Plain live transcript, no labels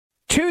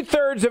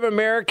2/3 of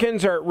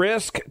Americans are at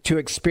risk to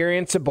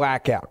experience a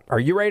blackout. Are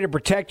you ready to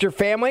protect your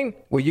family?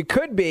 Well, you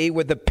could be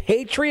with the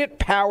Patriot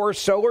Power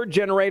Solar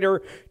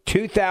Generator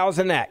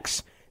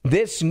 2000X.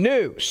 This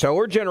new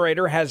solar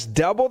generator has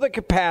double the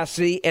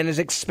capacity and is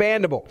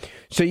expandable,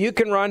 so you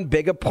can run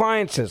big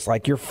appliances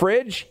like your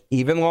fridge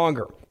even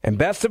longer. And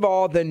best of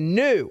all, the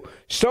new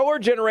solar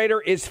generator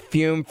is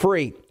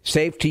fume-free,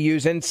 safe to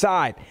use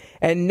inside,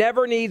 and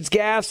never needs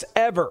gas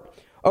ever.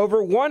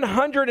 Over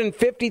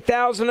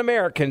 150,000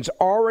 Americans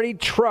already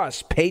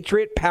trust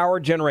Patriot Power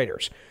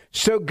Generators.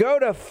 So go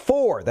to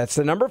that's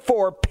the number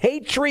 4,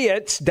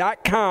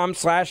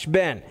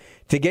 patriots.com/Ben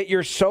to get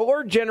your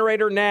solar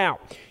generator now.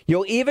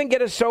 You'll even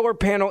get a solar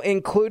panel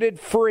included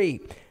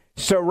free.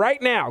 So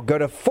right now, go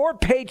to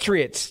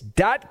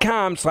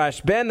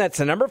 4patriots.com/Ben. That's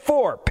the number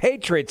 4,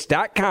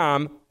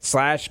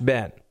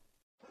 patriots.com/Ben.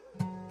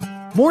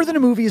 More Than a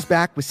Movie is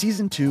back with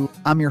Season 2.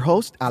 I'm your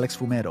host, Alex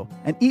Fumero,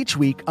 and each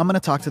week I'm going to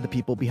talk to the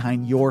people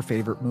behind your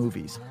favorite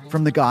movies.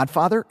 From The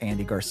Godfather,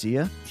 Andy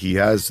Garcia. He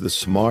has the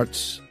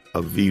smarts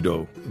of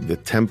Vito, the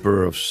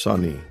temper of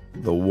Sonny,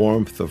 the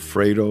warmth of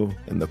Fredo,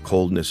 and the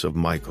coldness of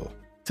Michael.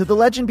 To the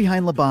legend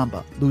behind La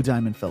Bamba, Lou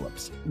Diamond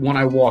Phillips. When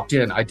I walked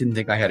in, I didn't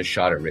think I had a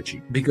shot at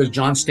Richie because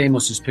John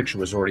Stamos' picture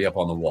was already up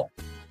on the wall.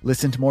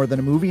 Listen to More Than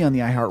a Movie on the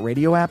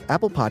iHeartRadio app,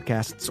 Apple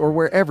Podcasts, or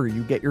wherever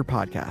you get your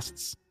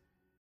podcasts.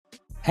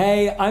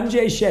 Hey, I'm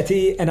Jay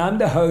Shetty, and I'm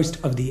the host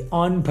of the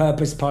On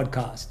Purpose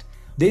podcast.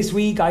 This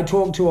week, I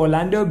talked to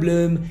Orlando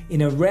Bloom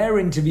in a rare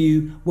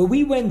interview where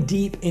we went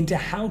deep into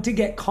how to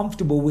get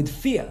comfortable with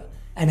fear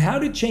and how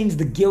to change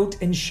the guilt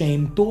and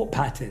shame thought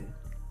pattern.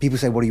 People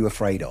say, what are you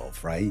afraid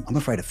of, right? I'm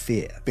afraid of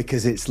fear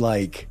because it's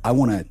like I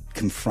want to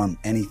confront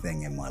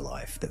anything in my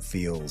life that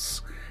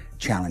feels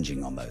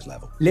challenging on those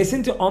levels.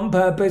 Listen to On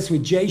Purpose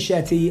with Jay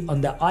Shetty on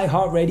the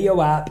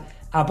iHeartRadio app,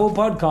 Apple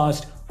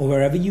Podcast, or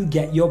wherever you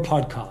get your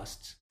podcasts.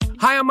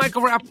 Hi, I'm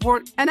Michael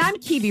Rappaport. And I'm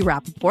Kibi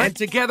Rappaport. And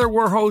together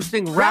we're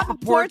hosting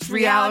Rappaport's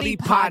Reality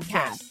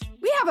Podcast.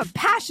 We have a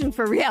passion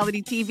for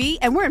reality TV,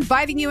 and we're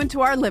inviting you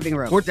into our living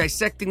room. We're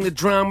dissecting the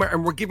drama,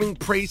 and we're giving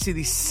praise to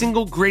the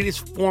single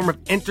greatest form of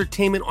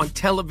entertainment on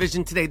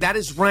television today. That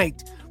is right.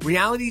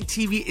 Reality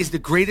TV is the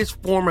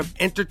greatest form of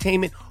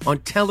entertainment on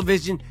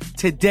television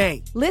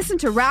today. Listen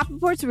to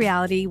Rappaport's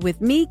Reality with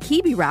me,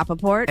 Kibi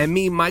Rappaport. And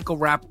me, Michael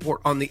Rappaport,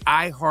 on the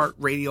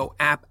iHeartRadio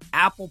app,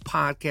 Apple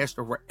Podcast,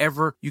 or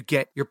wherever you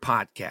get your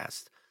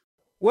podcast.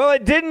 Well,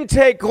 it didn't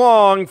take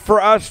long for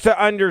us to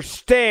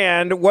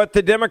understand what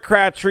the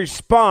Democrats'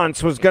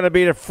 response was going to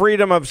be to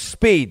freedom of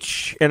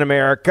speech in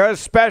America,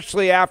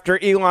 especially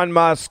after Elon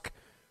Musk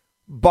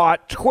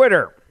bought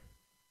Twitter.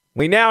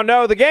 We now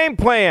know the game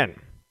plan,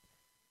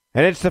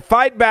 and it's to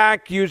fight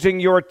back using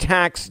your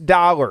tax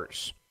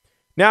dollars.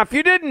 Now, if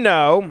you didn't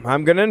know,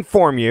 I'm going to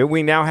inform you,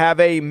 we now have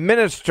a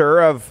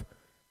ministry of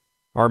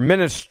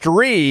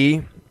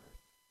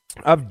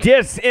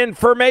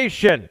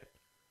disinformation,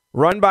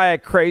 run by a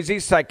crazy,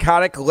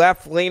 psychotic,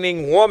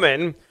 left-leaning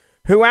woman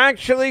who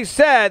actually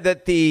said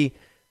that the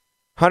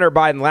Hunter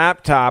Biden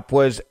laptop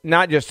was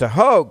not just a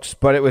hoax,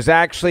 but it was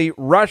actually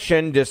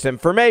Russian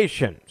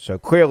disinformation. So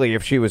clearly,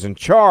 if she was in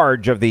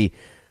charge of the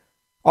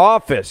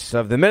office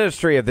of the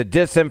Ministry of the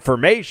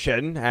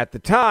Disinformation at the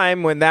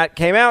time when that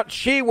came out,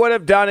 she would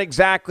have done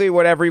exactly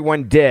what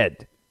everyone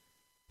did.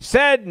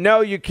 Said,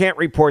 no, you can't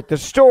report the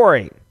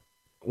story.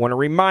 I want to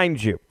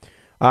remind you.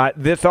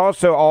 This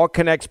also all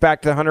connects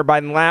back to the Hunter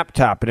Biden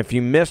laptop. And if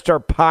you missed our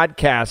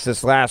podcast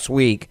this last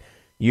week,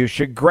 you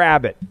should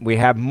grab it. We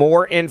have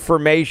more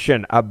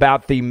information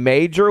about the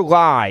major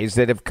lies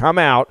that have come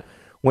out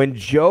when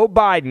Joe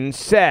Biden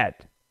said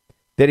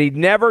that he'd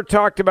never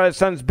talked about his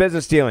son's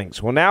business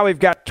dealings. Well, now we've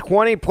got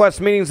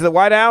 20-plus meetings at the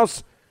White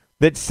House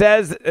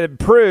that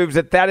proves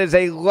that that is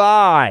a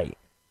lie.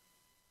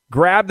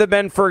 Grab the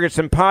Ben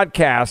Ferguson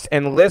podcast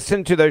and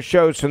listen to those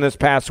shows from this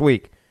past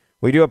week.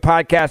 We do a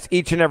podcast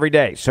each and every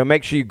day, so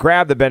make sure you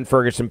grab the Ben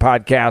Ferguson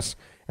podcast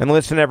and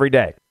listen every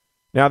day.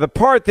 Now, the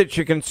part that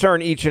should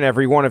concern each and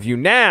every one of you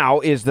now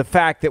is the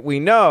fact that we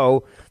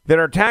know that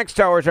our tax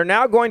dollars are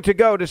now going to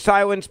go to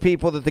silence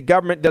people that the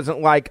government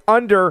doesn't like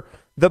under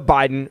the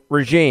Biden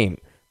regime.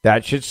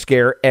 That should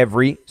scare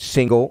every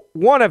single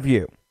one of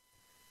you.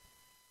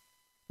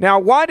 Now,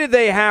 why did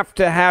they have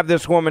to have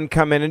this woman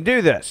come in and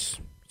do this?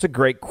 It's a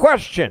great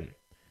question.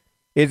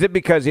 Is it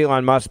because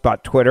Elon Musk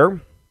bought Twitter?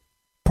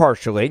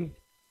 Partially.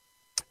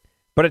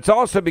 But it's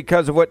also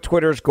because of what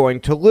Twitter is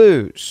going to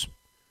lose.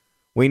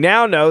 We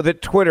now know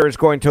that Twitter is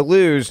going to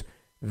lose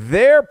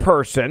their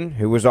person,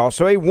 who was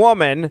also a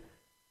woman,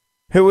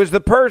 who was the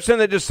person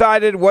that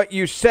decided what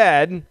you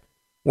said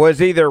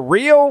was either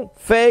real,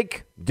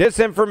 fake,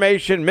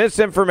 disinformation,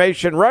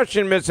 misinformation,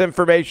 Russian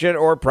misinformation,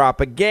 or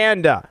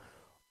propaganda,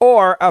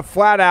 or a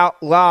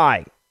flat-out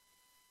lie.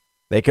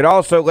 They could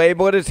also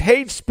label it as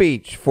hate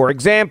speech. For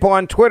example,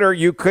 on Twitter,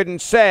 you couldn't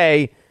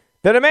say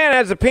that a man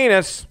has a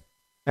penis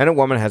and a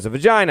woman has a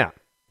vagina.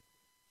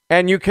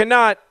 And you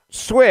cannot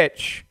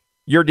switch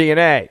your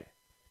DNA.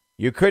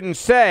 You couldn't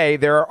say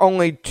there are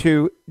only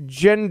two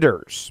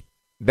genders.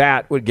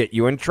 That would get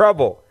you in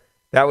trouble.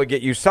 That would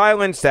get you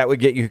silenced. That would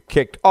get you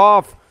kicked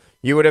off.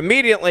 You would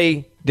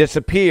immediately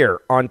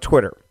disappear on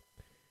Twitter.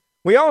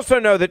 We also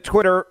know that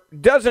Twitter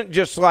doesn't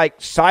just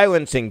like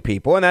silencing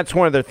people, and that's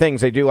one of the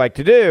things they do like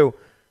to do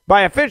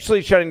by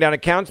officially shutting down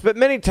accounts, but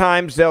many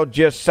times they'll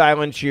just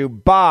silence you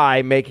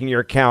by making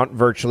your account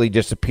virtually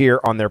disappear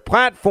on their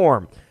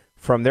platform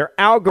from their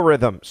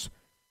algorithms.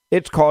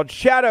 It's called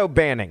shadow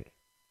banning.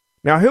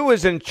 Now, who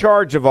is in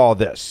charge of all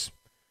this?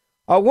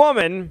 A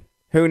woman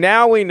who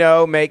now we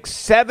know makes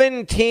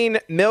 $17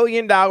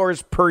 million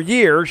per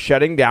year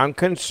shutting down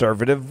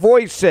conservative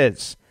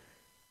voices.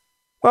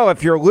 Well,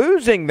 if you're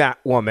losing that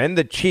woman,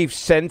 the chief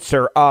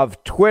censor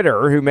of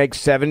Twitter, who makes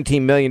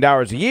 $17 million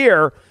a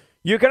year,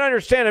 you can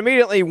understand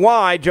immediately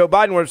why Joe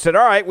Biden would have said,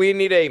 all right, we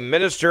need a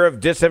minister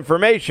of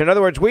disinformation. In other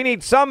words, we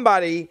need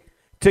somebody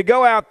to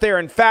go out there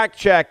and fact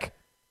check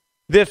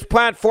this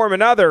platform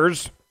and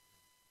others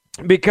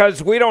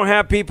because we don't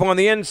have people on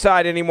the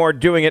inside anymore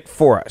doing it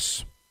for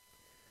us.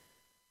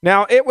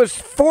 Now, it was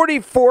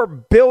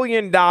 $44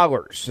 billion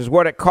is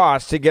what it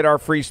costs to get our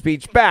free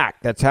speech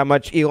back. That's how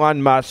much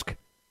Elon Musk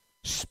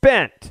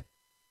spent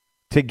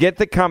to get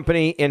the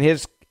company in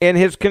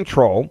his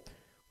control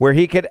where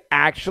he could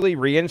actually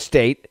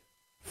reinstate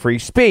free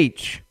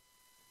speech.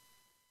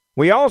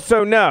 We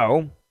also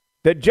know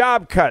that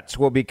job cuts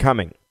will be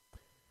coming.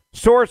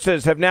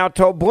 Sources have now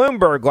told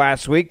Bloomberg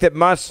last week that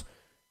Musk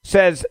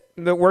says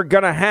that we're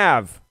going to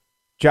have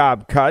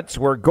job cuts.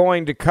 We're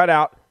going to cut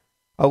out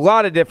a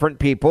lot of different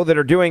people that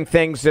are doing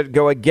things that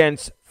go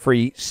against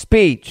free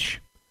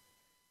speech.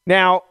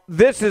 Now,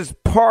 this is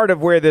part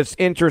of where this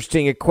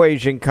interesting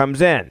equation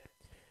comes in,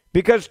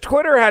 because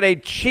Twitter had a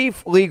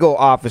chief legal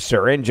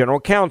officer and general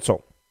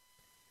counsel.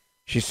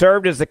 She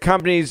served as the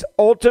company's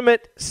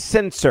ultimate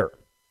censor.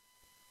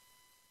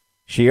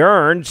 She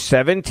earned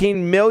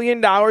 $17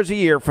 million a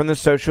year from the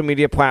social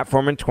media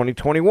platform in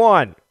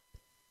 2021.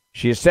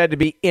 She is said to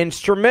be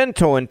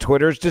instrumental in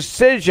Twitter's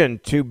decision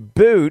to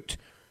boot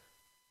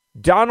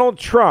Donald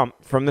Trump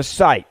from the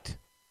site.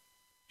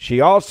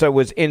 She also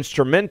was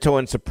instrumental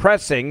in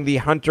suppressing the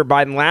Hunter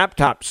Biden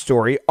laptop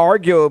story,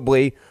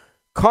 arguably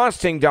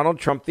costing Donald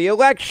Trump the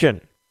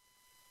election.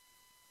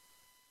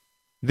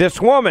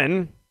 This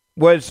woman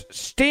was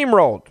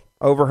steamrolled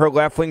over her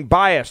left-wing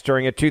bias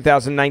during a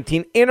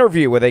 2019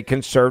 interview with a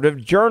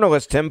conservative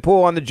journalist, Tim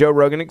Pool, on the Joe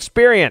Rogan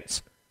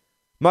Experience.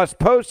 Musk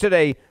posted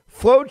a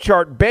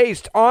flowchart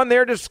based on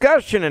their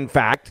discussion, in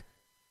fact,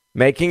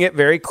 making it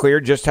very clear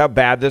just how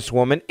bad this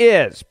woman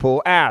is.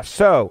 Pool asked,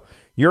 so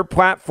your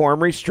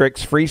platform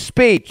restricts free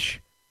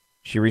speech.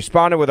 She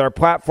responded with, our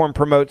platform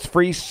promotes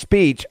free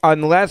speech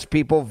unless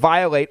people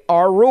violate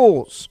our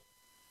rules.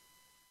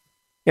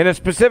 In a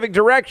specific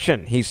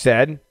direction, he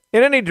said.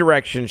 In any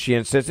direction, she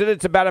insisted.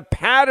 It's about a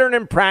pattern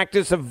and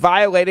practice of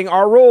violating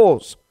our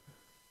rules.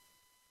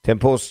 Tim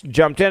Pool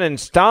jumped in and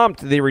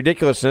stomped the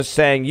ridiculousness,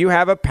 saying, you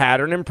have a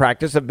pattern and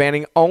practice of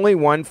banning only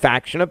one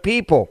faction of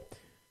people.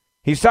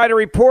 He cited a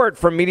report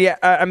from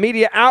a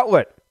media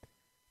outlet.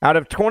 Out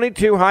of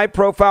 22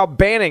 high-profile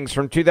bannings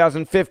from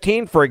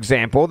 2015, for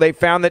example, they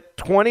found that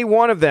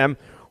 21 of them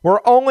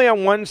were only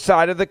on one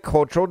side of the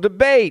cultural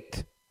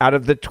debate out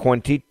of the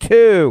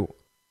 22.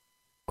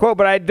 Quote,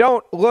 but I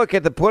don't look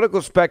at the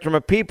political spectrum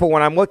of people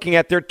when I'm looking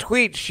at their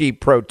tweets, she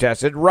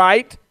protested,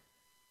 right?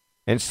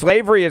 And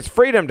slavery is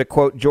freedom, to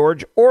quote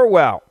George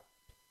Orwell.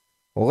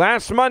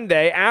 Last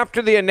Monday,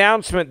 after the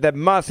announcement that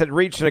Musk had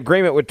reached an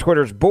agreement with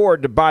Twitter's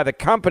board to buy the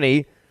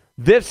company,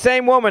 this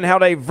same woman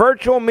held a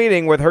virtual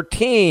meeting with her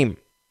team.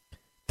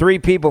 3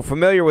 people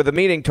familiar with the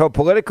meeting told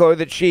Politico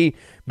that she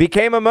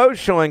became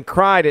emotional and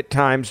cried at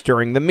times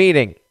during the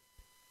meeting.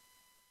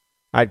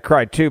 I'd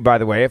cry too, by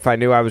the way, if I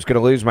knew I was going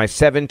to lose my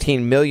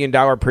 $17 million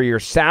per year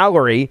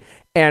salary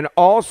and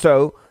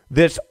also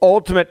this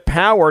ultimate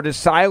power to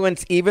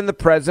silence even the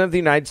President of the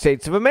United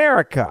States of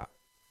America.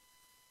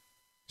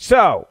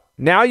 So,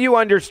 now you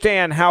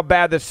understand how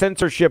bad the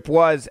censorship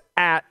was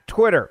at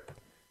Twitter.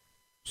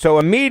 So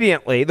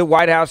immediately, the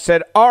White House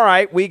said, all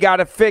right, we got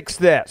to fix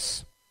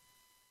this.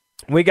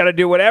 We got to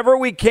do whatever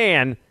we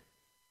can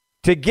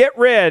to get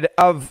rid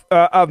of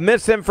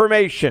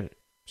misinformation.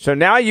 So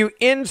now you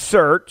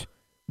insert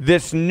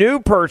this new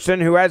person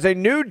who has a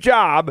new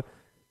job,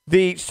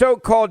 the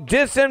so-called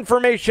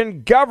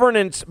Disinformation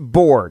Governance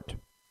Board.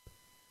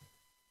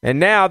 And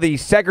now the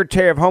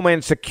Secretary of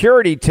Homeland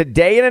Security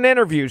today in an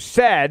interview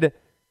said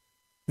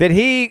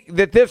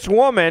that this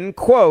woman,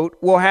 quote,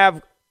 will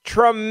have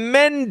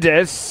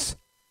tremendous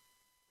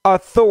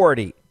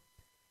authority.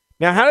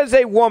 Now, how does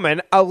a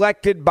woman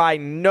elected by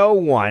no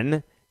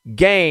one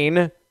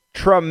gain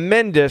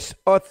tremendous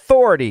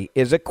authority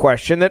is a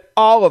question that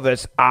all of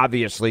us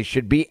obviously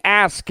should be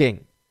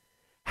asking.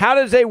 How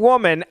does a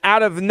woman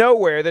out of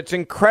nowhere that's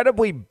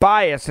incredibly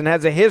biased and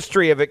has a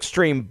history of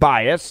extreme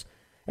bias,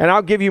 and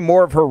I'll give you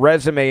more of her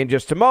resume in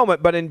just a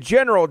moment, but in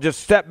general, just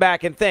step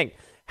back and think,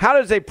 how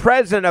does a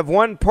president of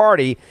one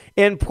party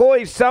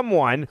employ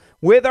someone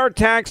with our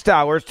tax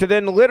dollars to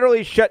then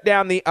literally shut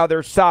down the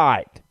other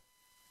side?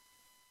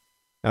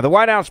 Now, the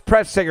White House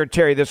press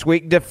secretary this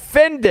week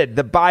defended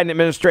the Biden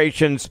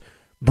administration's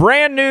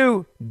Brand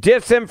new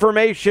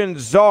disinformation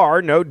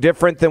czar, no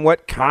different than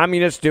what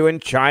communists do in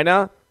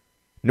China,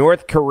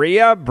 North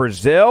Korea,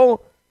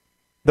 Brazil.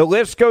 The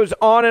list goes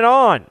on and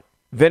on.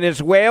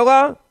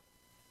 Venezuela,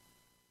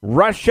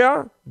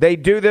 Russia, they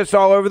do this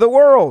all over the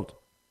world.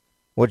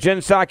 Well, Jen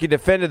Psaki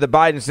defended the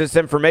Biden's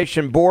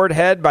disinformation board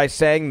head by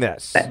saying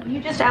this.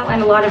 You just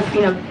outlined a lot of,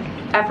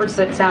 efforts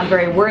that sound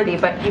very worthy,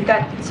 but you've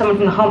got someone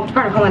from the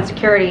Department of Homeland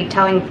Security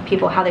telling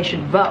people how they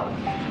should vote.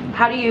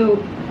 How do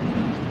you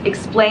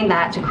explain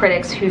that to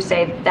critics who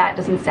say that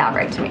doesn't sound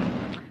right to me?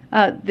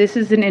 This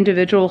is an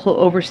individual who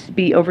will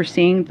be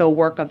overseeing the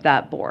work of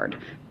that board.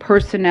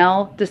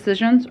 Personnel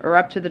decisions are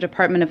up to the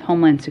Department of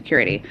Homeland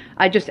Security.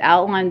 I just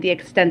outlined the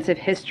extensive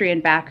history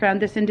and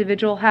background this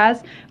individual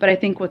has, but I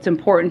think what's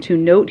important to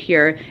note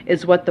here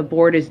is what the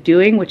board is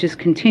doing, which is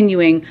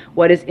continuing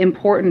what is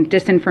important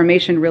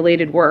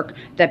disinformation-related work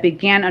that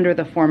began under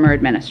the former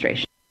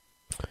administration.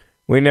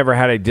 We never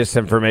had a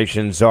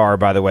disinformation czar,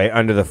 by the way,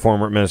 under the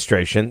former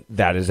administration.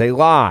 That is a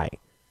lie.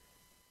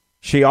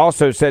 She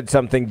also said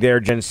something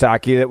there, Jen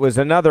Psaki, that was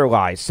another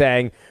lie,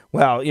 saying,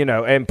 well,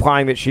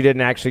 implying that she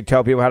didn't actually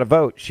tell people how to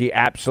vote. She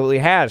absolutely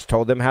has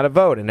told them how to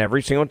vote. And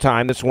every single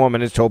time this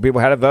woman has told people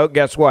how to vote,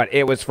 guess what?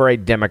 It was for a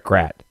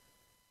Democrat.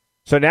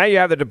 So now you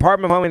have the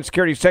Department of Homeland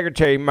Security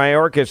Secretary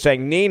Mayorkas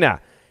saying Nina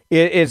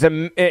is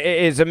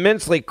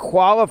immensely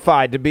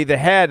qualified to be the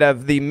head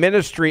of the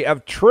Ministry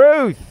of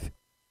Truth.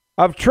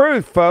 Of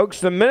truth, folks,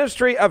 the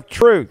Ministry of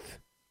Truth.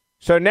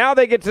 So now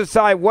they get to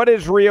decide what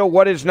is real,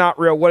 what is not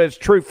real, what is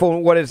truthful,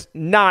 and what is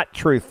not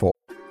truthful.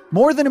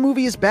 More Than a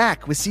Movie is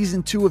back with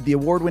season 2 of the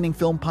award-winning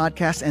film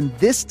podcast, and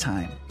this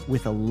time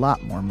with a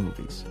lot more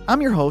movies.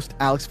 I'm your host,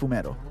 Alex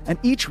Fumero, and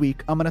each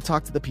week I'm going to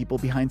talk to the people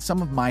behind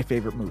some of my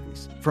favorite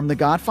movies. From The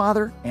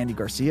Godfather, Andy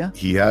Garcia.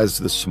 He has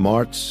the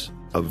smarts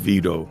of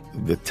Vito,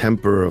 the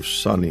temper of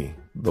Sonny,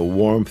 the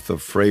warmth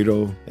of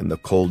Fredo, and the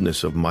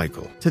coldness of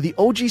Michael. To the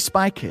OG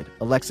Spy Kid,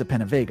 Alexa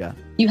Penavega.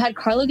 You had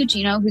Carla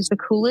Gugino, who's the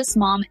coolest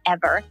mom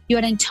ever. You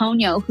had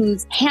Antonio,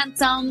 who's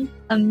handsome,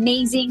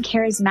 amazing,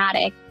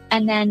 charismatic.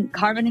 And then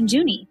Carmen and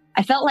Junie.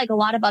 I felt like a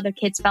lot of other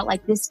kids felt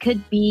like this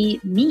could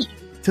be me.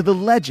 To the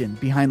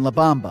legend behind La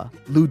Bamba,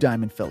 Lou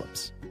Diamond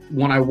Phillips.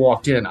 When I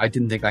walked in, I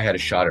didn't think I had a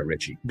shot at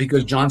Richie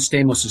because John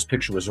Stamos'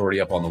 picture was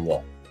already up on the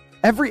wall.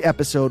 Every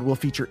episode will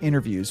feature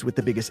interviews with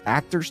the biggest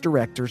actors,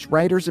 directors,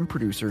 writers, and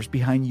producers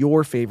behind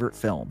your favorite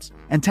films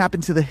and tap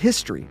into the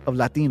history of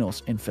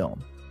Latinos in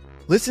film.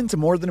 Listen to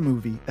More Than a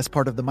Movie as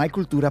part of the My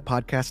Cultura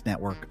podcast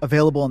network,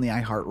 available on the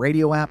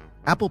iHeartRadio app,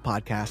 Apple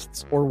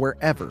Podcasts, or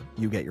wherever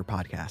you get your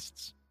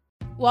podcasts.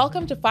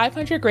 Welcome to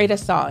 500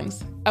 Greatest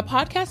Songs, a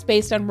podcast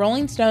based on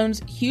Rolling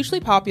Stone's hugely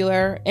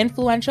popular,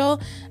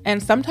 influential,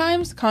 and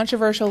sometimes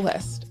controversial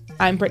list.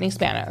 I'm Brittany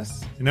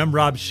Spanos. And I'm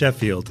Rob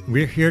Sheffield.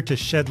 We're here to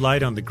shed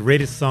light on the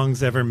greatest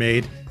songs ever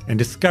made and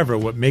discover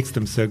what makes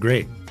them so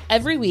great.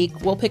 Every week,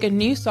 we'll pick a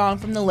new song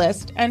from the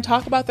list and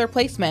talk about their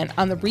placement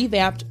on the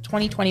revamped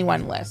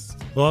 2021 list.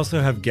 We'll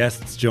also have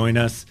guests join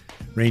us,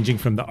 ranging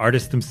from the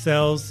artists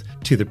themselves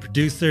to the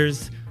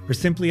producers, or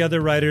simply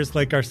other writers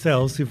like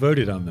ourselves who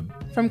voted on them.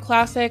 From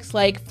classics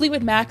like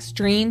Fleetwood Mac's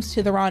Dreams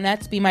to the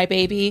Ronettes' Be My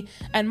Baby,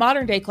 and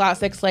modern-day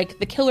classics like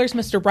The Killer's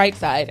Mr.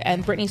 Brightside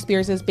and Britney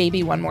Spears'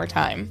 Baby One More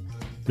Time.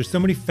 There's so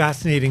many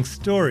fascinating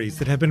stories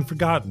that have been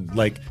forgotten,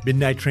 like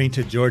Midnight Train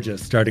to Georgia,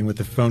 starting with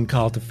a phone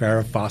call to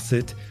Farrah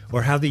Fawcett,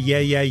 or how the Yeah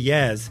Yeah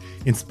Yeahs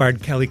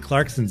inspired Kelly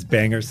Clarkson's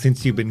banger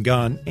Since You've Been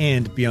Gone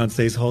and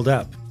Beyoncé's Hold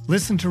Up.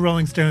 Listen to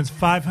Rolling Stone's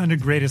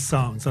 500 Greatest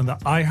Songs on the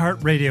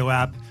iHeartRadio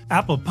app,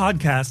 Apple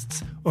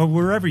Podcasts, or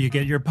wherever you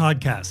get your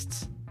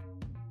podcasts.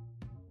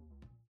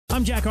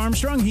 I'm Jack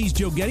Armstrong. He's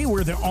Joe Getty.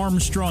 We're the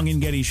Armstrong and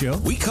Getty Show.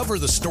 We cover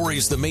the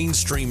stories the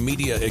mainstream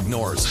media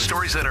ignores.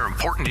 Stories that are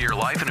important to your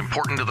life and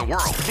important to the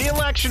world. The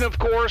election, of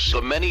course.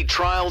 The many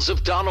trials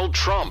of Donald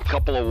Trump.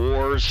 Couple of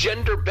wars.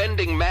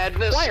 Gender-bending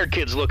madness. Why are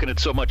kids looking at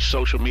so much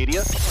social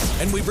media?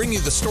 And we bring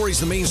you the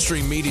stories the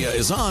mainstream media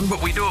is on,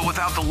 but we do it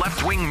without the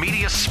left-wing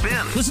media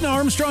spin. Listen to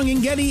Armstrong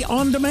and Getty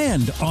on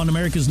demand on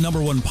America's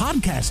 #1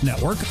 podcast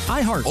network,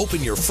 iHeart.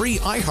 Open your free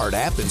iHeart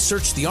app and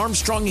search The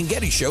Armstrong and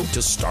Getty Show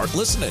to start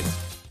listening.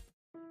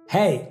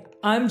 Hey,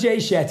 I'm Jay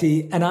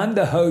Shetty, and I'm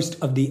the host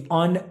of the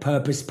On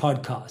Purpose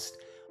podcast.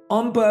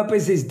 On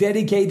Purpose is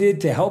dedicated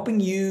to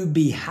helping you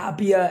be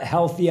happier,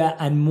 healthier,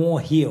 and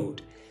more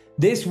healed.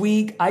 This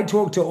week, I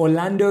talked to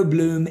Orlando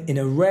Bloom in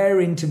a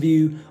rare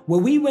interview where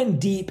we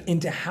went deep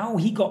into how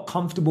he got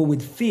comfortable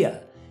with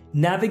fear,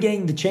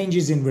 navigating the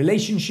changes in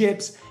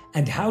relationships,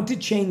 and how to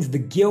change the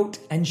guilt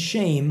and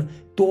shame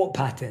thought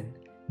pattern.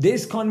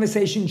 This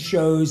conversation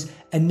shows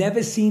a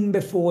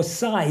never-seen-before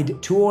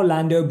side to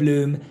Orlando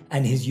Bloom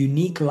and his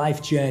unique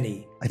life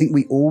journey. I think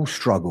we all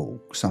struggle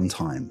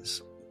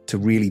sometimes to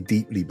really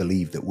deeply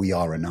believe that we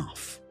are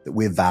enough, that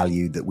we're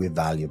valued, that we're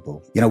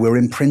valuable. You know, we're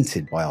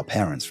imprinted by our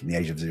parents from the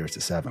age of 0 to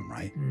 7,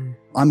 right?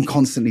 I'm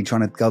constantly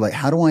trying to go like,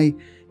 how do I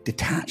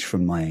detach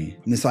from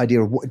this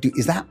idea of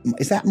is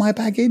that my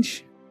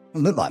baggage? It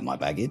doesn't look like my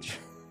baggage.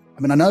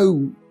 I mean, I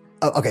know,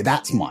 okay,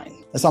 that's mine.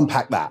 Let's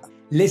unpack that.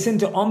 Listen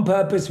to On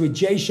Purpose with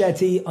Jay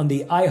Shetty on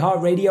the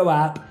iHeartRadio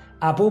app,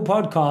 Apple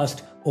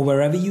Podcast, or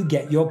wherever you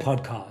get your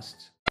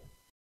podcasts.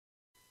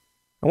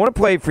 I want to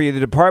play for you the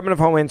Department of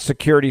Homeland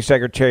Security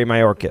Secretary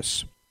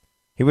Mayorkas.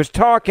 He was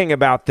talking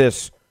about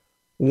this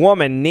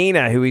woman,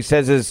 Nina, who he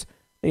says is,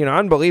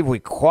 unbelievably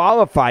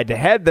qualified to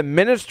head the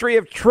Ministry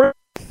of Truth.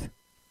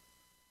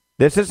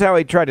 This is how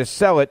he tried to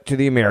sell it to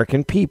the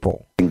American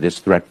people. This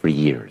threat for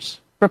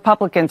years.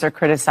 Republicans are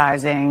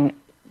criticizing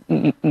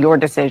your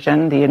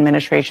decision, the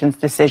administration's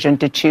decision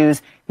to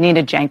choose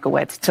Nina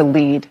Jankowicz to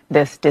lead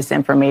this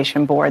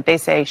disinformation board. They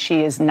say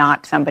she is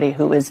not somebody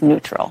who is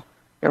neutral.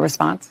 Your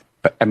response?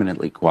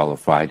 Eminently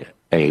qualified,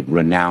 a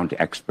renowned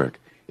expert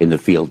in the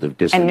field of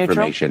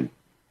disinformation.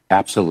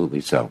 Absolutely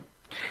so.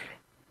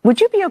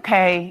 Would you be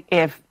okay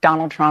if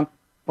Donald Trump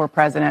were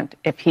president,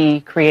 if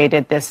he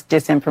created this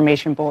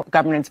disinformation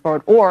governance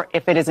board, or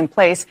if it is in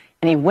place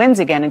and he wins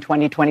again in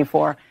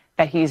 2024,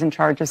 that he's in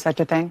charge of such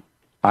a thing?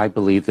 I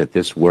believe that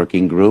this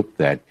working group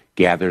that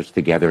gathers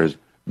together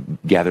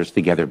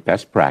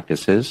best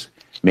practices,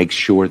 makes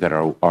sure that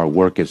our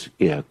work is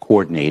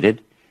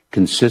coordinated,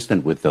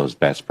 consistent with those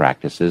best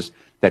practices,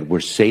 that we're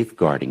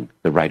safeguarding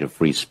the right of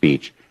free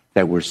speech,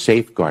 that we're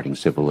safeguarding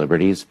civil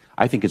liberties,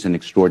 I think is an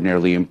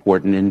extraordinarily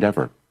important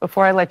endeavor.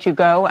 Before I let you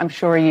go, I'm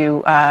sure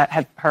you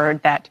have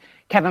heard that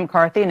Kevin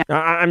McCarthy...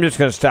 I'm just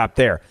going to stop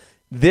there.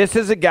 This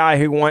is a guy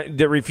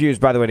that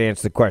refused, by the way, to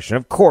answer the question.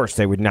 Of course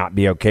they would not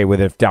be okay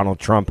with it if Donald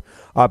Trump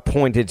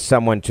appointed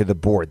someone to the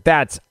board.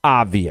 That's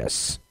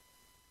obvious.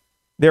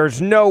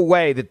 There's no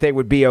way that they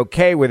would be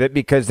okay with it,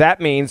 because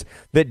that means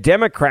that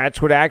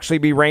Democrats would actually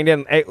be reined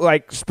in,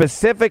 like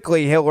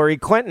specifically Hillary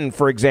Clinton,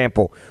 for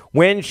example,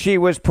 when she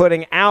was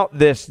putting out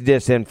this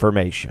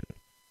disinformation.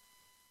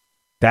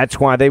 That's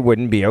why they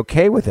wouldn't be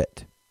okay with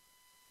it.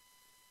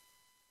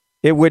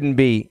 It wouldn't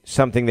be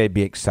something they'd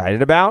be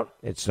excited about.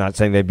 It's not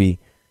something they'd be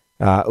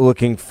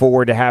looking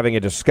forward to having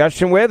a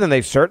discussion with, and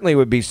they certainly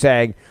would be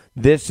saying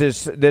this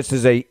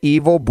is a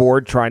evil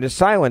board trying to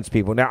silence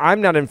people. Now,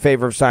 I'm not in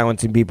favor of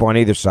silencing people on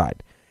either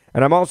side,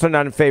 and I'm also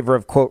not in favor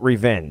of, quote,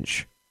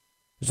 revenge.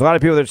 There's a lot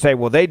of people that say,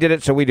 well, they did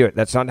it, so we do it.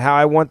 That's not how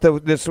I want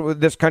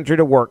this country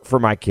to work for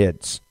my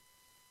kids,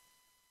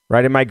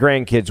 right, and my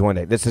grandkids one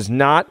day. This is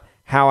not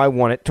how I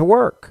want it to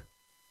work.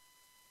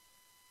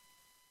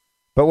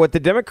 But what the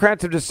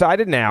Democrats have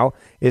decided now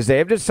is they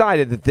have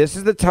decided that this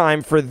is the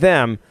time for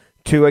them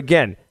to,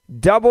 again,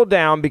 double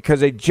down, because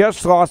they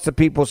just lost the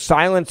people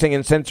silencing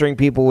and censoring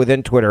people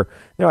within Twitter.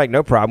 They're like,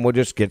 no problem, we'll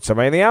just get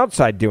somebody on the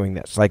outside doing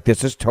this. Like,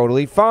 this is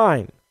totally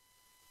fine.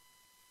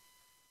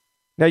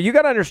 Now, you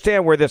got to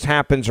understand where this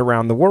happens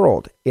around the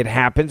world. It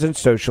happens in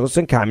socialist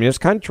and communist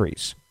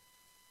countries.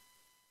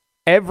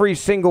 Every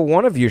single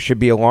one of you should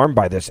be alarmed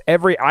by this.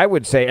 I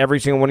would say every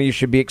single one of you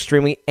should be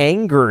extremely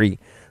angry.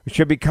 You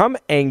should become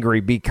angry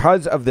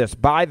because of this,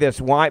 by this.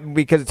 Why?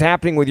 Because it's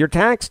happening with your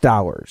tax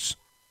dollars.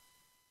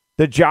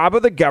 The job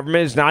of the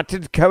government is not to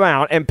come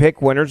out and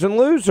pick winners and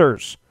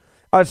losers,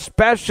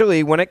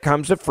 especially when it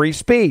comes to free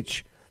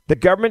speech. The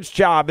government's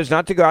job is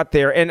not to go out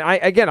there. And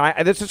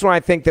this is when I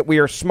think that we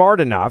are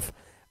smart enough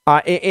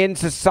in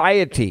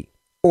society,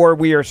 or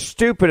we are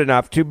stupid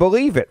enough to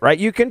believe it, right?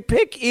 You can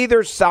pick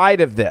either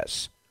side of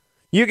this.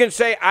 You can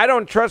say, I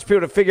don't trust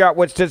people to figure out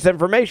what's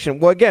disinformation.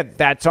 Well, again,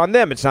 that's on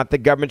them. It's not the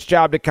government's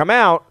job to come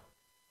out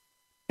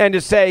and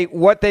to say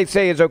what they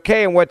say is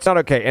okay and what's not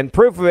okay. And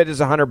proof of it is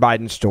the Hunter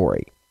Biden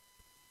story.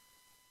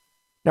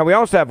 Now, we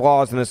also have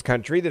laws in this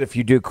country that if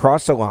you do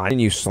cross a line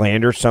and you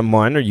slander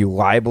someone, or you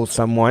libel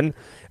someone,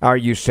 or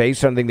you say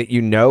something that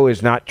you know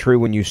is not true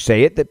when you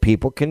say it, that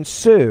people can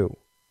sue.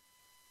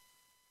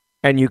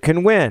 And you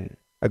can win.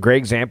 A great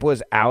example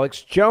is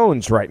Alex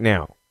Jones right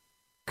now.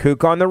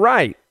 Kook on the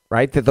right,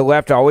 that the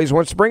left always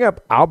wants to bring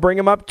up. I'll bring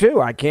him up too.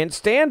 I can't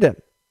stand him.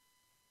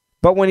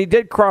 But when he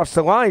did cross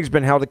the line, he's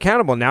been held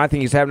accountable. Now I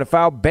think he's having to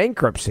file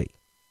bankruptcy.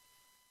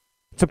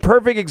 It's a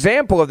perfect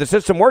example of the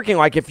system working.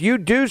 Like, if you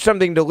do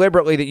something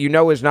deliberately that you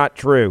know is not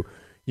true,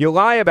 you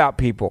lie about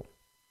people,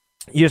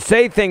 you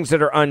say things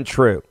that are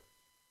untrue.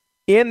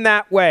 In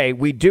that way,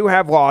 we do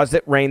have laws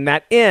that rein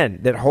that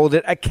in, that hold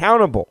it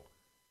accountable.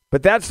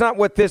 But that's not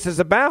what this is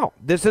about.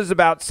 This is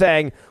about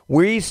saying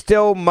we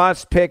still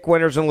must pick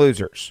winners and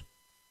losers.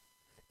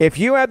 If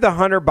you had the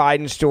Hunter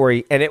Biden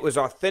story and it was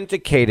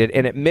authenticated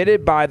and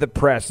admitted by the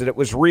press that it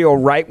was real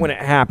right when it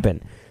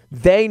happened,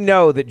 they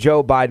know that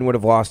Joe Biden would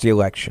have lost the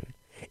election.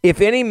 If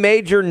any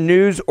major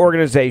news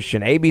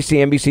organization, ABC,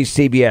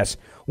 NBC, CBS,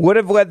 would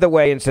have led the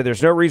way and said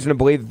there's no reason to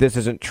believe that this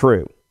isn't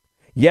true.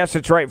 Yes,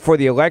 it's right before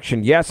the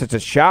election. Yes, it's a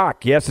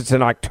shock. Yes, it's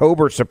an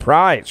October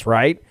surprise,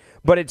 right?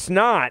 But it's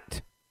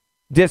not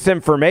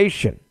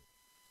disinformation.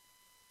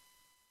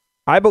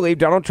 I believe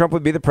Donald Trump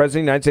would be the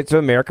president of the United States of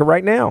America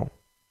right now,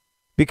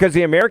 because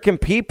the American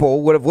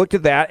people would have looked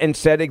at that and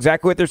said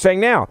exactly what they're saying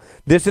now.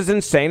 This is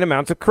insane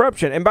amounts of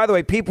corruption. And by the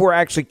way, people were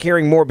actually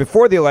caring more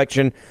before the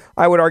election,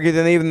 I would argue,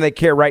 than even they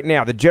care right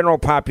now. The general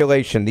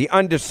population, the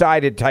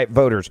undecided type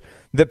voters,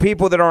 the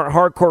people that aren't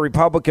hardcore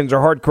Republicans or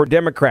hardcore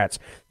Democrats,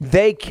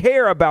 they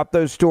care about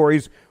those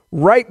stories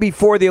right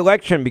before the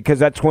election, because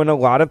that's when a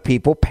lot of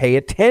people pay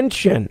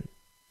attention.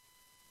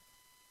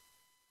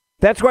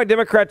 That's why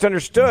Democrats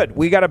understood.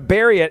 We got to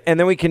bury it, and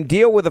then we can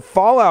deal with the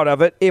fallout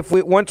of it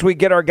once we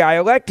get our guy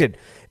elected.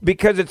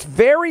 Because it's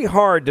very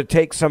hard to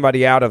take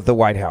somebody out of the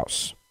White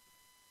House.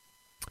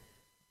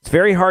 It's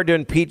very hard to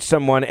impeach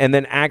someone and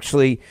then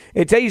actually,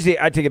 it's easy,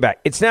 I take it back.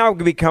 It's now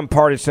become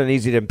partisan and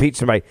easy to impeach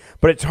somebody,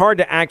 but it's hard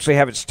to actually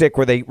have it stick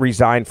where they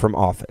resign from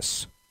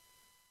office.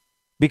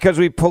 Because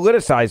we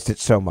politicized it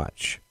so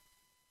much.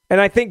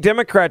 And I think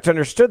Democrats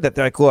understood that.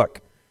 They're like,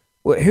 look,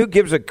 who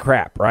gives a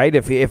crap, right?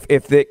 If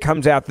it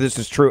comes out that this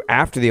is true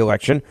after the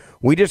election,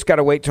 we just got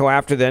to wait till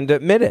after then to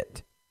admit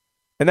it.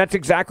 And that's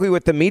exactly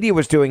what the media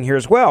was doing here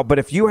as well. But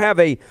if you have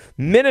a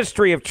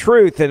ministry of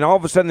truth and all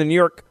of a sudden the New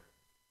York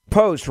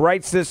Post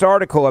writes this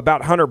article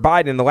about Hunter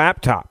Biden and the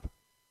laptop,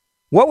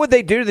 what would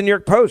they do to the New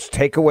York Post?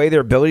 Take away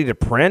their ability to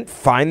print?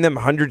 Fine them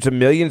hundreds of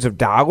millions of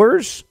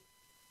dollars?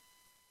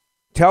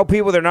 Tell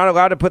people they're not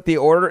allowed to put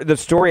the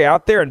story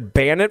out there and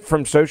ban it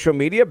from social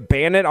media,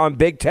 ban it on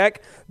big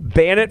tech,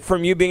 ban it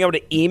from you being able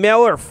to email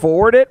or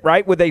forward it,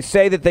 right? Would they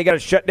say that they got to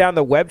shut down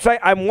the website?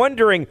 I'm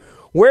wondering,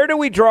 where do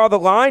we draw the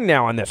line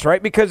now on this,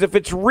 right? Because if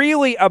it's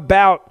really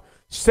about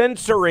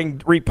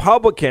censoring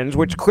Republicans,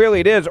 which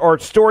clearly it is, or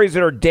stories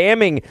that are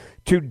damning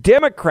to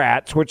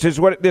Democrats, which is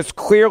what this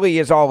clearly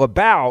is all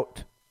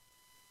about,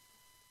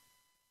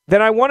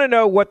 then I want to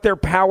know what their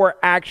power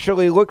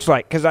actually looks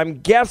like, because I'm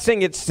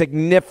guessing it's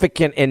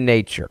significant in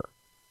nature.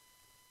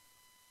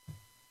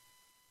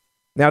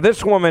 Now,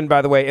 this woman,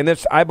 by the way, and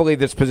this, I believe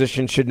this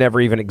position should never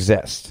even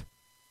exist.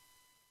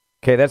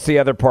 Okay, that's the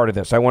other part of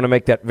this. I want to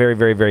make that very,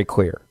 very, very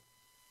clear.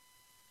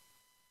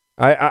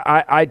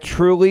 I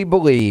truly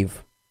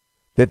believe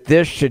that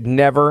this should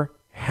never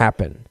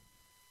happen.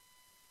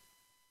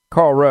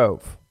 Karl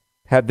Rove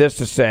had this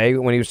to say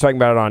when he was talking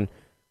about it on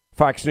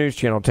Fox News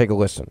Channel. Take a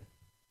listen.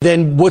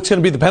 Then what's going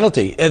to be the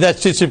penalty?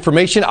 That's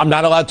disinformation. I'm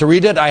not allowed to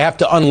read it. I have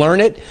to unlearn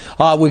it.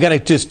 We're going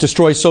to just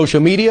destroy social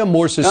media,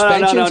 more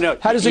suspensions. No.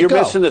 How does it You're go?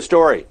 You're missing the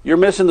story. You're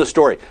missing the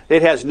story.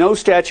 It has no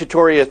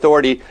statutory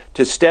authority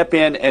to step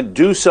in and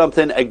do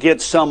something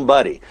against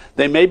somebody.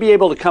 They may be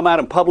able to come out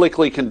and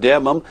publicly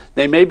condemn them.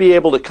 They may be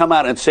able to come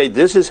out and say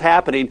this is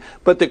happening.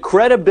 But the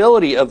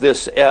credibility of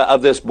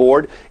this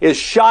board is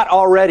shot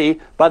already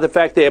by the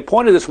fact they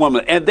appointed this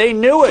woman. And they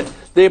knew it.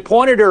 They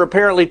appointed her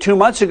apparently 2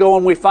 months ago,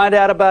 and we find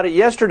out about it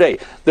yesterday.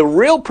 The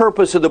real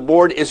purpose of the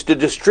board is to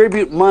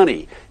distribute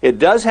money. It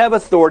does have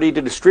authority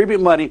to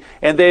distribute money,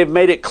 and they have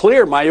made it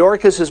clear,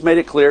 Mayorkas has made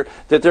it clear,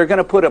 that they're going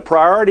to put a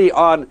priority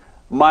on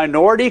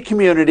minority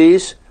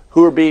communities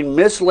who are being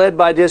misled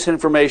by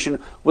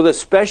disinformation, with a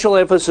special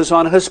emphasis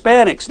on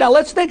Hispanics. Now,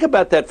 let's think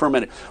about that for a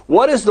minute.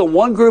 What is the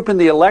one group in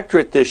the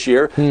electorate this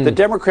year the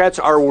Democrats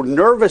are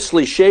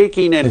nervously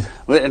shaking and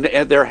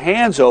their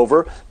hands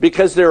over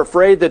because they're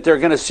afraid that they're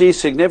going to see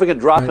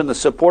significant drop in the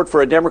support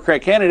for a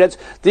Democrat candidate?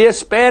 The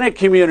Hispanic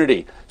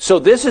community. So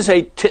this is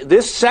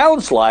this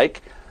sounds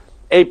like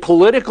a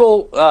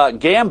political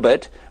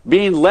gambit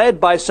being led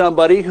by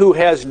somebody who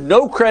has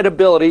no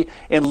credibility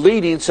in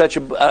leading such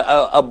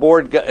a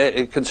board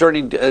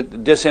concerning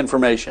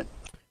disinformation.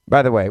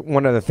 By the way,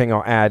 one other thing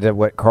I'll add to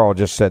what Karl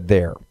just said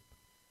there,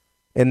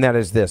 and that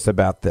is this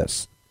about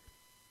this.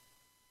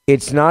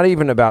 It's not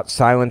even about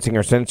silencing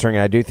or censoring.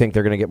 I do think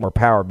they're going to get more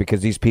power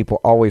because these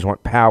people always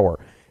want power.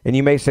 And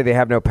you may say they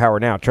have no power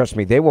now. Trust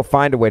me, they will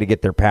find a way to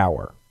get their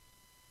power.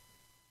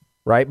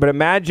 Right? But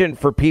imagine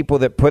for people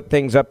that put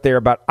things up there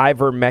about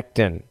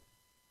ivermectin.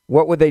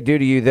 What would they do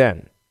to you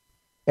then?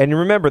 And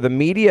remember, the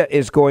media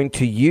is going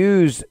to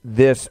use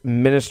this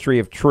ministry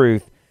of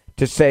truth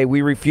to say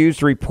we refuse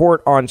to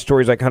report on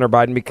stories like Hunter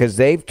Biden because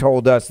they've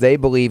told us they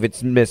believe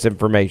it's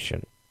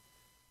misinformation.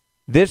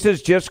 This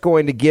is just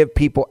going to give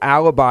people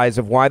alibis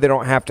of why they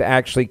don't have to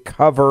actually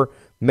cover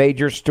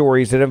major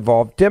stories that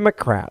involve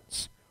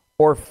Democrats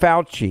or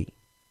Fauci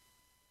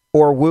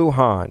or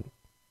Wuhan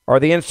or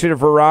the Institute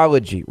of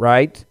Virology,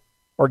 right?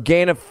 Or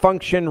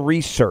gain-of-function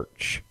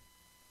research.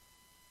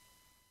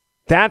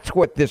 That's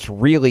what this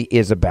really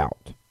is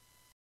about.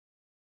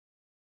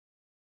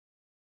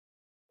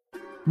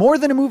 More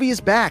Than a Movie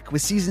is back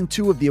with season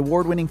 2 of the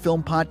award-winning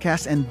film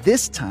podcast, and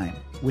this time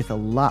with a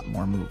lot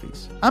more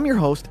movies. I'm your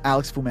host,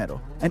 Alex Fumero,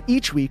 and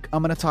each week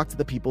I'm going to talk to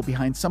the people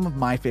behind some of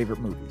my favorite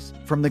movies.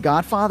 From The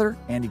Godfather,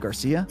 Andy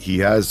Garcia. He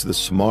has the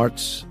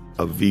smarts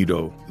of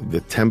Vito,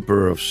 the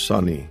temper of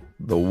Sonny,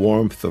 the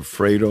warmth of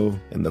Fredo,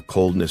 and the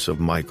coldness of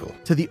Michael.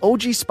 To the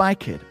OG Spy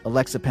Kid,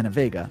 Alexa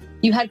Penavega.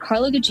 You had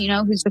Carla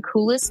Gugino, who's the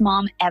coolest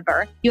mom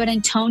ever. You had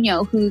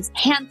Antonio, who's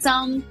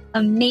handsome,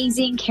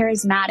 amazing,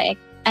 charismatic.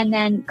 And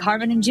then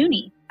Carmen and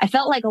Junie. I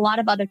felt like a lot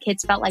of other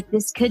kids felt like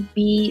this could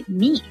be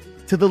me.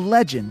 To the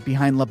legend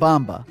behind La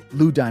Bamba,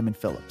 Lou Diamond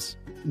Phillips.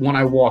 When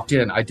I walked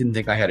in, I didn't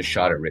think I had a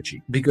shot at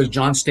Richie because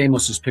John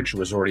Stamos' picture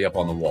was already up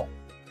on the wall.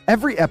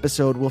 Every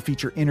episode will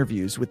feature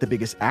interviews with the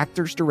biggest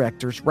actors,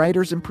 directors,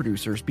 writers, and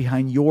producers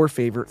behind your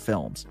favorite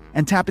films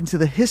and tap into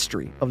the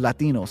history of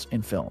Latinos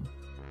in film.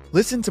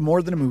 Listen to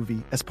More Than a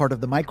Movie as part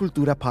of the My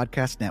Cultura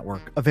Podcast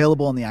Network,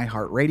 available on the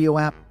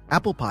iHeartRadio app,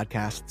 Apple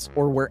Podcasts,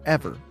 or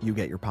wherever you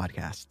get your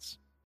podcasts.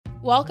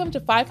 Welcome to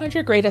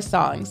 500 Greatest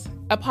Songs,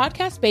 a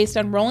podcast based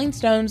on Rolling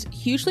Stone's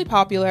hugely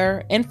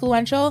popular,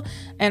 influential,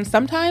 and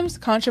sometimes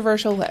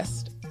controversial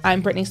list. I'm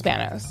Brittany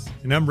Spanos.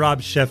 And I'm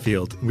Rob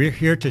Sheffield. We're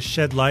here to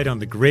shed light on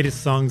the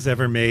greatest songs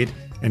ever made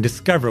and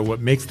discover what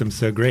makes them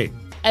so great.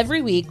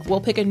 Every week, we'll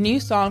pick a new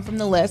song from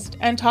the list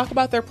and talk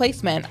about their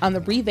placement on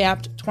the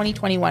revamped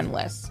 2021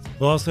 list.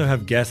 We'll also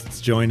have guests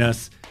join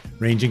us,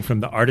 ranging from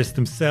the artists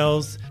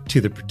themselves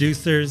to the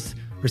producers,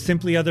 or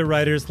simply other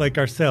writers like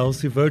ourselves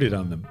who voted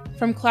on them.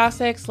 From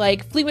classics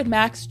like Fleetwood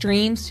Mac's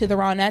Dreams to the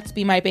Ronettes'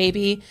 Be My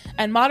Baby,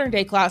 and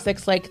modern-day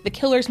classics like The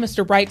Killer's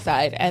Mr.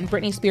 Brightside and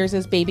Britney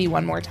Spears' Baby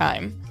One More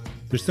Time.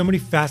 There's so many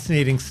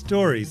fascinating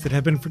stories that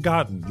have been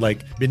forgotten,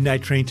 like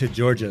Midnight Train to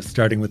Georgia,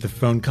 starting with a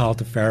phone call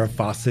to Farrah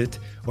Fawcett,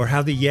 or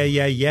how the Yeah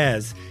Yeah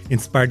Yeahs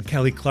inspired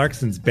Kelly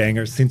Clarkson's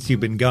banger Since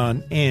You've Been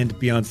Gone and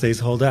Beyoncé's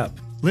Hold Up.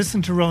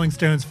 Listen to Rolling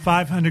Stone's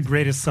 500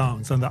 Greatest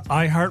Songs on the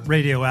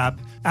iHeartRadio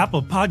app,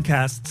 Apple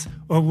Podcasts,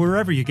 or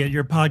wherever you get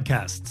your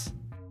podcasts.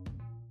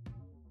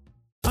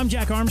 I'm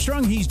Jack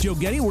Armstrong. He's Joe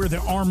Getty. We're the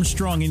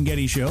Armstrong and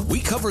Getty Show. We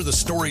cover the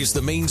stories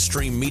the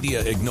mainstream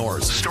media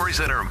ignores. Stories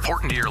that are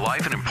important to your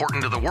life and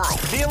important to the world.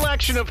 The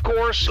election, of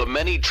course. The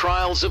many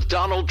trials of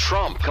Donald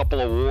Trump. Couple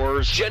of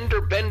wars.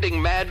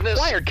 Gender-bending madness.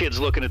 Why are kids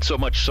looking at so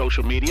much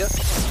social media?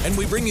 And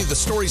we bring you the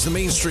stories the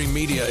mainstream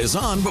media is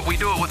on, but we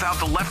do it without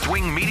the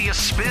left-wing media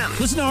spin.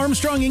 Listen to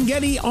Armstrong and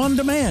Getty on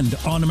demand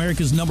on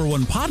America's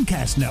 #1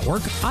 podcast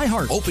network,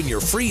 iHeart. Open your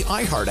free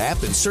iHeart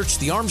app and search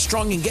the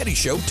Armstrong and Getty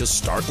Show to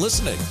start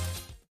listening.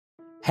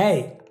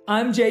 Hey,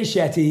 I'm Jay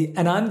Shetty,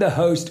 and I'm the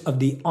host of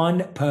the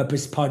On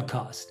Purpose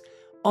podcast.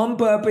 On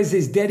Purpose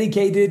is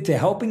dedicated to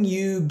helping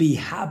you be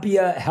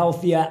happier,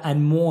 healthier,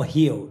 and more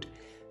healed.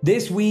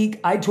 This week,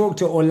 I talked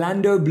to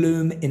Orlando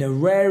Bloom in a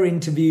rare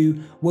interview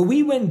where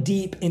we went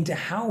deep into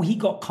how he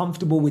got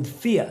comfortable with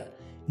fear,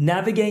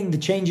 navigating the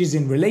changes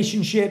in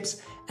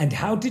relationships, and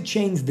how to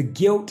change the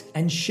guilt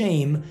and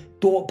shame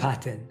thought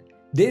pattern.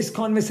 This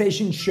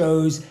conversation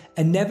shows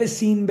a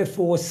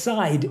never-seen-before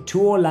side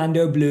to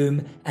Orlando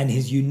Bloom and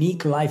his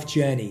unique life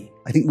journey.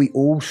 I think we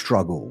all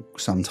struggle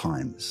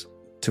sometimes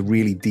to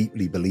really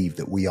deeply believe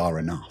that we are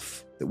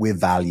enough, that we're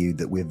valued,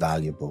 that we're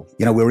valuable.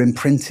 You know, we're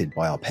imprinted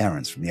by our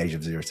parents from the age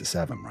of 0 to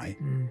 7, right?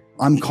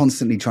 I'm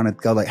constantly trying to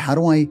go like, how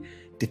do I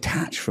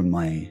detach from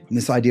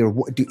this idea of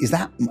is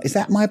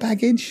that my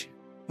baggage?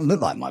 It doesn't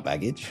look like my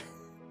baggage.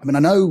 I mean, I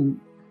know,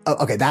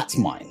 okay, that's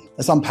mine.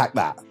 Let's unpack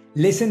that.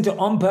 Listen to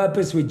On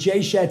Purpose with Jay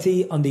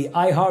Shetty on the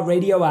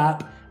iHeartRadio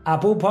app,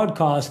 Apple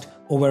Podcast,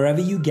 or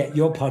wherever you get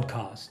your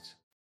podcasts.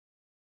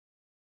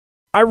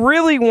 I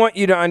really want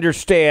you to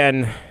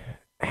understand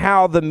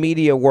how the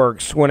media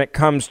works when it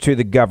comes to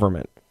the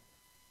government.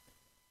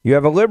 You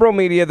have a liberal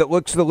media that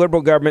looks at the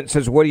liberal government and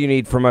says, what do you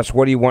need from us?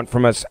 What do you want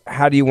from us?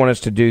 How do you want us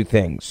to do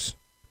things?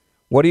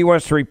 What do you want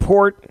us to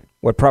report?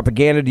 What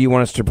propaganda do you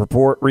want us to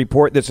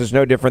report? This is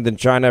no different than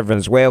China,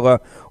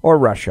 Venezuela, or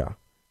Russia.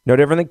 No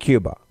different than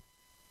Cuba.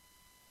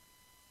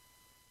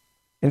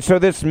 And so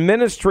this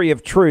ministry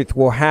of truth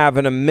will have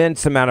an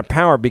immense amount of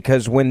power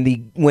because when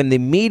the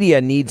media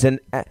needs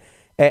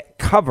a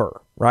cover,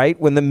 right?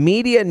 When the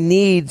media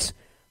needs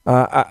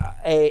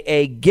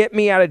a get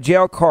me out of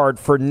jail card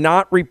for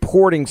not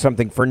reporting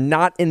something, for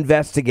not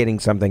investigating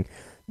something,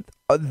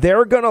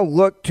 they're going to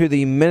look to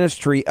the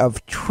ministry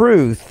of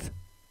truth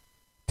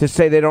to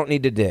say they don't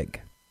need to dig.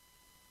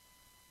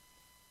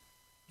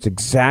 It's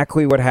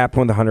exactly what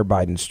happened with the Hunter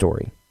Biden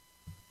story.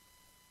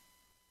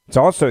 It's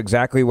also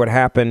exactly what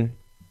happened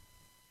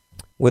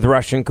with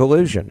Russian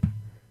collusion.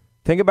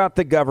 Think about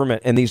the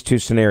government in these two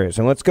scenarios,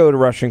 and let's go to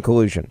Russian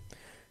collusion.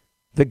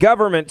 The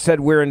government said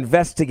we're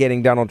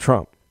investigating Donald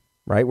Trump,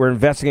 right? We're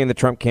investigating the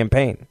Trump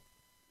campaign.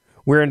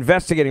 We're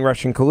investigating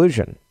Russian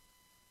collusion.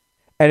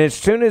 And as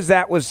soon as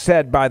that was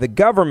said by the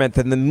government,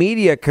 then the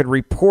media could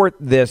report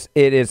this.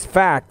 It is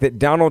fact that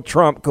Donald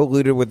Trump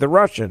colluded with the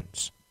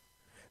Russians.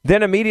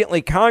 Then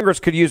immediately Congress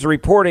could use the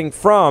reporting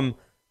from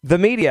the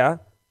media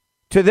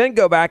to then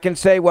go back and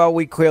say, well,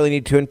 we clearly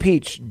need to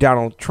impeach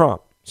Donald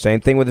Trump.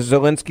 Same thing with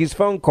Zelensky's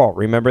phone call.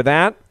 Remember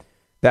that?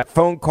 That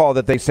phone call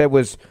that they said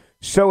was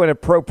so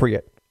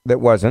inappropriate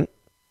that wasn't.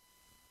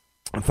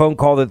 A phone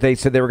call that they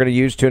said they were going to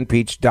use to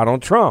impeach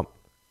Donald Trump.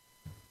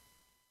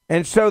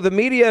 And so the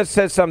media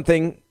says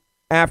something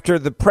after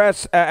the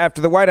press,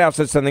 after the White House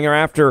says something, or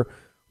after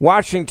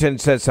Washington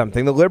says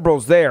something, the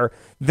liberals there,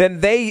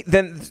 then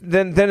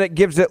it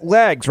gives it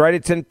legs, right?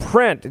 It's in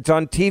print, it's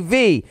on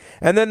TV.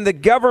 And then the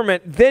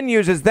government then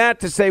uses that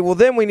to say, well,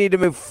 then we need to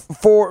move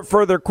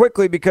further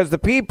quickly because the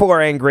people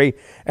are angry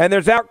and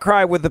there's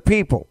outcry with the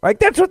people. Like,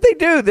 that's what they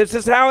do. This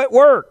is how it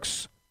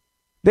works.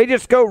 They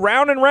just go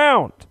round and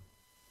round.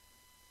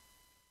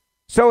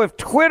 So if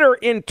Twitter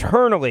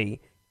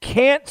internally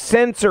can't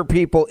censor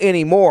people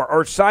anymore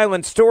or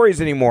silence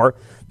stories anymore,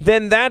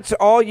 then that's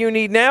all you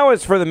need now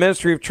is for the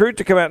Ministry of Truth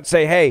to come out and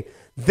say, hey,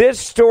 this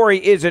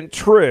story isn't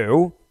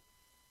true.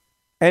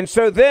 And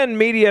so then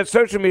media,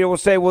 social media will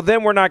say, well,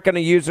 then we're not going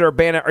to use it or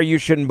ban it or you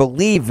shouldn't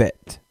believe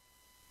it.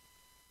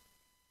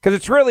 Because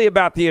it's really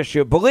about the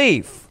issue of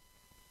belief.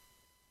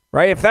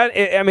 Right?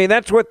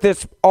 That's what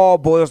this all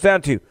boils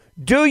down to.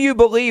 Do you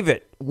believe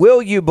it?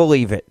 Will you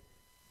believe it?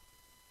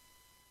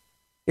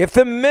 If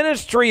the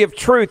Ministry of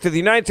Truth of the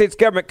United States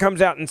government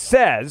comes out and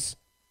says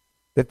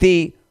that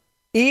the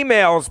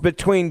emails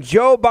between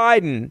Joe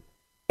Biden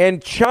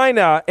and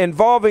China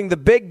involving the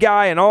big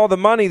guy and all the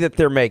money that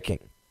they're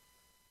making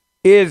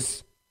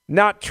is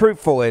not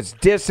truthful, is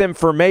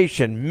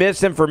disinformation,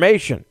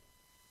 misinformation,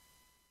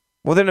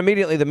 well, then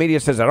immediately the media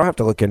says, I don't have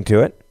to look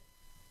into it.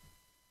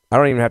 I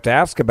don't even have to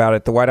ask about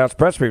it. The White House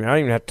press briefing, I don't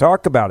even have to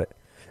talk about it.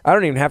 I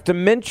don't even have to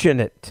mention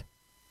it.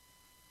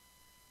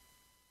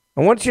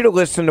 I want you to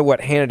listen to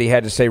what Hannity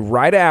had to say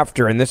right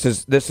after, and this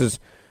is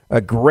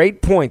a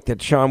great point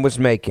that Sean was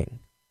making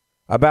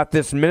about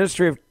this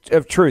Ministry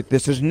of Truth.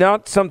 This is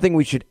not something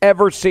we should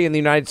ever see in the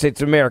United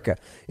States of America.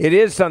 It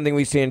is something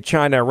we see in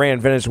China, Iran,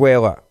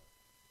 Venezuela.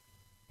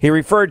 He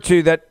referred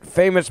to that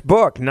famous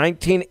book,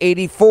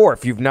 1984.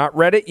 If you've not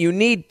read it, you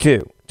need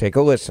to. Take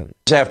a listen.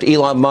 After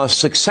Elon Musk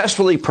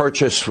successfully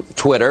purchased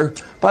Twitter,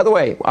 by the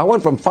way, I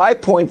went from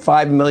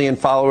 5.5 million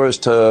followers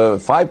to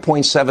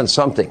 5.7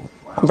 something.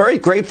 I'm very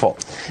grateful.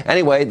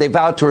 Anyway, they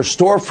vowed to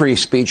restore free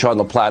speech on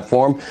the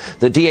platform.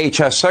 The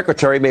DHS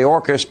Secretary,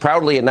 Mayorkas,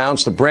 proudly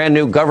announced a brand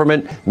new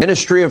government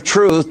Ministry of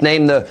Truth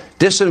named the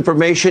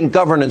Disinformation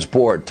Governance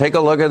Board. Take a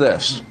look at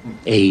this.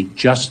 A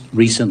just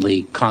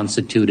recently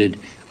constituted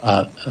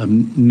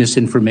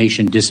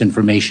misinformation,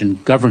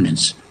 disinformation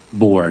governance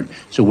board.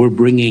 So we're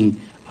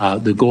bringing,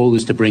 the goal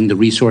is to bring the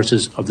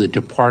resources of the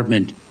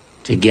department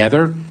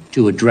together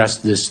to address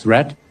this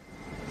threat.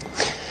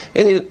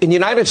 In the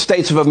United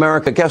States of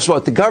America, guess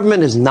what? The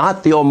government is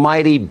not the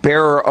almighty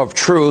bearer of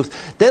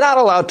truth. They're not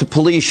allowed to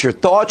police your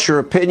thoughts, your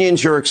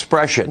opinions, your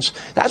expressions.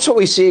 That's what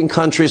we see in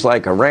countries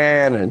like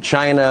Iran and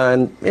China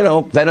and,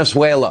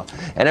 Venezuela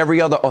and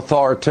every other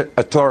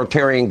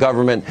authoritarian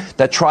government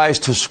that tries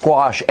to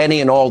squash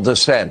any and all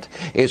dissent.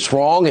 It's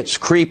wrong. It's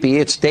creepy.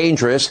 It's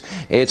dangerous.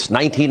 It's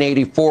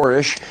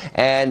 1984-ish.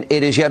 And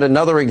it is yet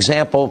another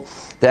example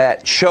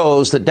that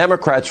shows the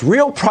Democrats'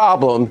 real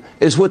problem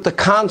is with the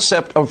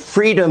concept of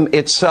freedom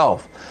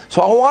itself.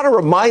 So I want to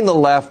remind the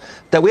left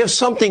that we have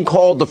something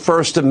called the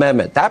First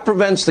Amendment. That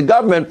prevents the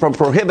government from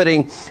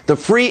prohibiting the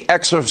free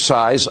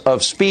exercise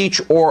of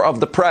speech or of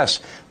the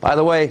press. By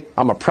the way,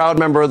 I'm a proud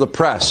member of the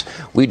press.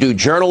 We do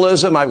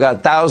journalism. I've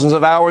got thousands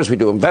of hours. We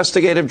do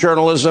investigative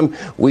journalism.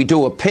 We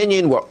do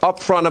opinion. We're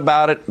upfront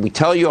about it. We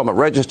tell you I'm a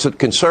registered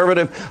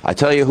conservative. I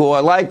tell you who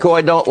I like, who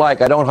I don't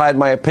like. I don't hide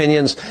my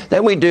opinions.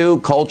 Then we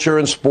do culture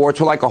and sports.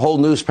 We're like a whole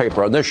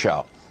newspaper on this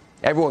show.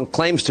 Everyone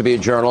claims to be a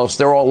journalist.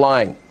 They're all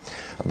lying.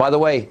 By the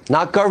way,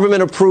 not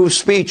government-approved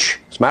speech.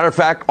 As a matter of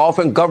fact,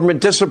 often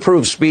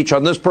government-disapproved speech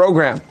on this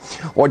program,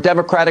 or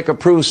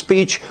Democratic-approved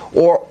speech,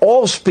 or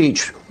all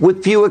speech,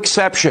 with few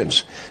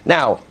exceptions.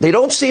 Now, they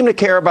don't seem to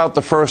care about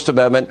the First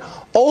Amendment,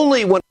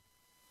 only when...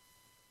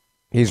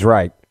 He's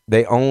right.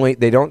 They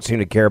don't seem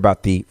to care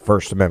about the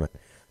First Amendment.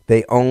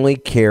 They only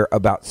care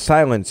about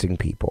silencing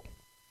people.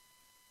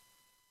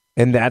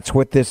 And that's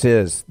what this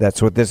is.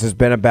 That's what this has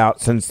been about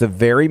since the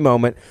very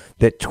moment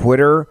that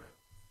Twitter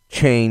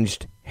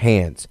changed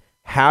hands.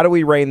 How do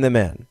we rein them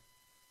in?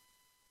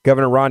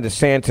 Governor Ron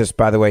DeSantis,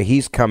 by the way,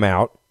 he's come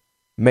out,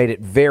 made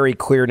it very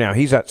clear now.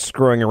 He's not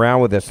screwing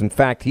around with this. In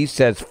fact, he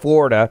says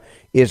Florida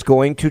is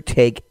going to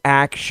take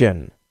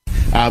action.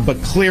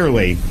 But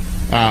clearly,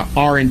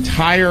 our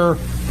entire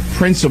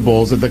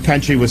principles that the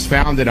country was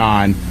founded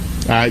on,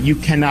 you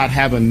cannot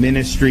have a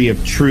ministry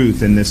of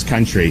truth in this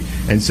country.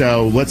 And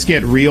so let's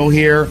get real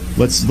here.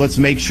 Let's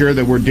make sure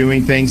that we're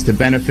doing things to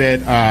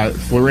benefit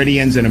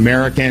Floridians and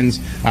Americans,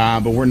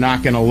 but we're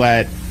not going to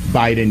let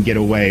Biden get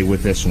away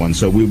with this one.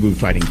 So we'll be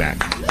fighting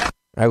back.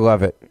 I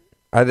love it.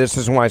 This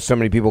is why so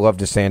many people love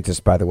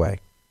DeSantis, by the way.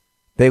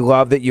 They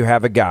love that you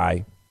have a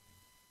guy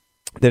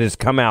that has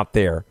come out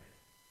there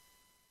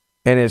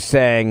and is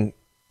saying,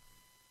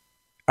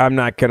 I'm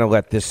not going to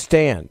let this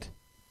stand.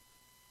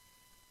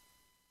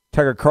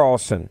 Tucker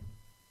Carlson,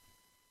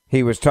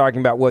 he was talking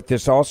about what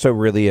this also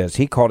really is.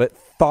 He called it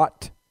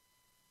thought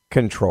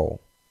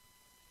control.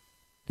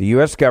 The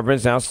U.S.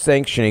 government is now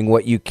sanctioning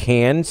what you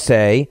can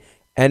say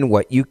and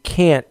what you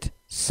can't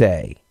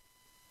say.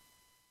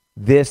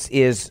 This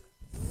is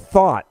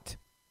thought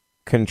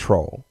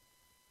control.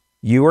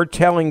 You are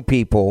telling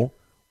people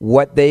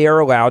what they are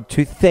allowed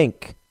to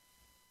think,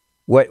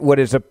 what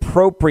is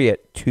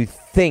appropriate to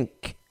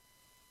think.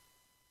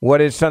 What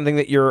is something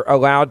that you're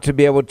allowed to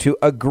be able to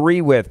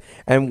agree with?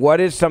 And what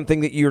is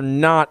something that you're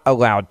not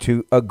allowed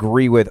to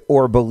agree with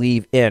or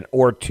believe in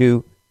or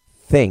to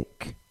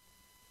think?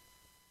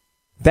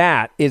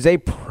 That is a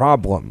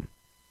problem.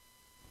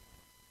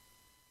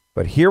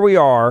 But here we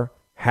are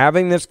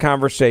having this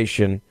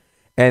conversation,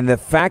 and the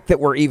fact that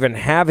we're even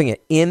having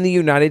it in the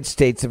United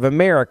States of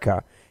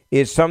America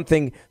is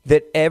something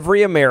that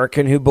every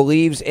American who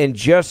believes in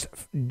just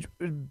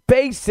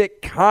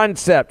basic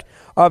concept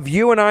of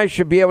you and I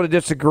should be able to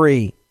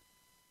disagree.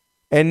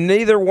 And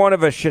neither one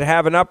of us should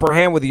have an upper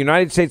hand with the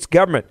United States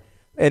government.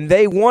 And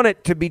they want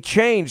it to be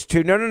changed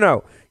to,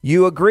 no.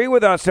 You agree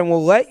with us and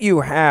we'll let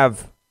you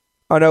have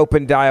an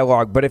open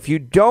dialogue. But if you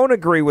don't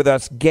agree with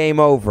us, game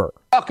over.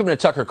 Welcome to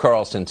Tucker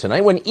Carlson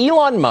tonight. When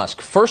Elon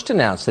Musk first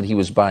announced that he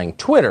was buying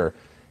Twitter,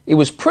 it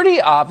was pretty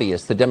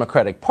obvious the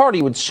Democratic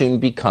Party would soon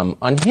become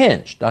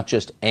unhinged, not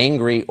just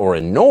angry or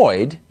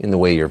annoyed in the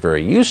way you're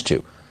very used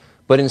to,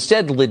 but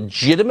instead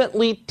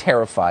legitimately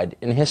terrified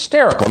and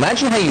hysterical.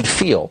 Imagine how you'd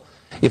feel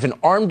if an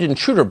armed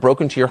intruder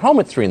broke into your home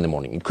at 3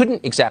 a.m. You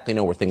couldn't exactly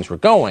know where things were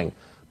going,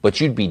 but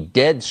you'd be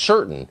dead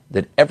certain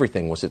that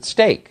everything was at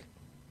stake.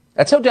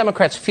 That's how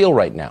Democrats feel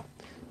right now,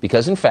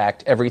 because in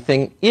fact,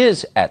 everything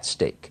is at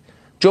stake.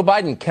 Joe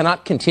Biden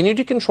cannot continue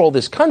to control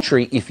this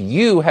country if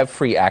you have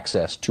free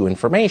access to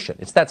information.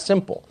 It's that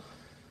simple.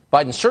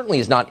 Biden certainly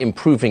is not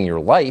improving your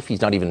life.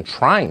 He's not even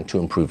trying to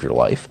improve your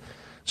life.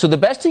 So the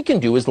best he can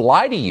do is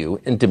lie to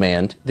you and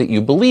demand that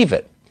you believe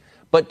it.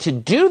 But to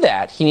do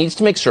that, he needs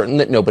to make certain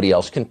that nobody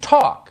else can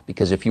talk,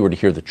 because if you were to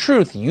hear the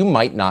truth, you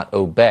might not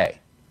obey.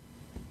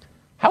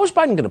 How is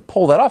Biden going to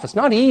pull that off? It's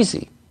not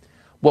easy.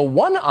 Well,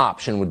 one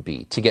option would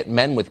be to get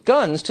men with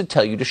guns to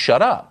tell you to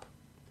shut up.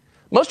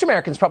 Most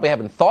Americans probably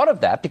haven't thought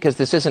of that because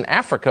this isn't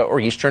Africa or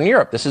Eastern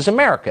Europe. This is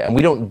America, and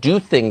we don't do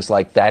things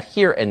like that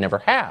here and never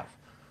have.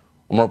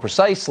 Or more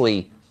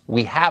precisely,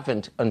 we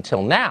haven't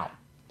until now.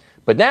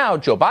 But now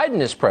Joe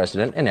Biden is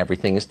president and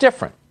everything is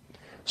different.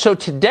 So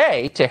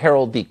today, to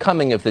herald the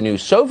coming of the new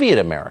Soviet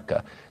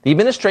America, the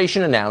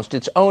administration announced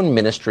its own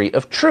Ministry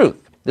of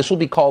Truth. This will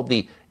be called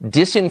the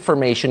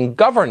Disinformation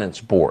Governance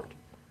Board.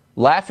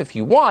 Laugh if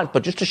you want,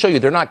 but just to show you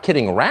they're not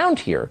kidding around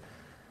here,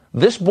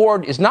 this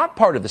board is not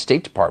part of the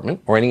State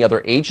Department or any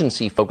other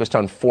agency focused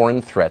on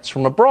foreign threats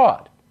from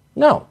abroad.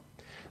 No.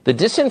 The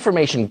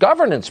Disinformation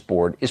Governance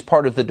Board is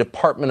part of the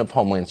Department of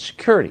Homeland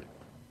Security.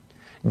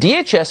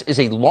 DHS is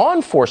a law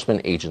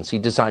enforcement agency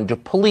designed to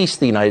police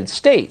the United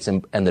States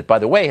and that, by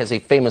the way, has a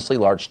famously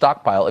large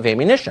stockpile of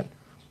ammunition.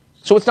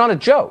 So it's not a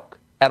joke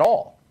at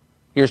all.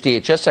 Here's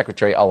DHS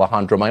Secretary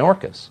Alejandro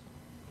Mayorkas.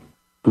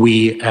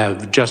 We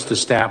have just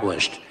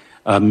established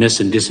a Mis-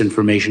 and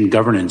Disinformation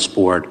Governance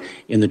Board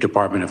in the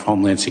Department of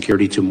Homeland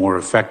Security to more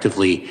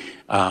effectively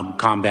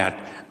combat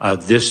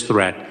this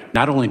threat,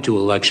 not only to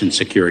election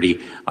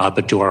security,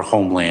 but to our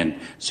homeland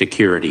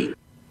security.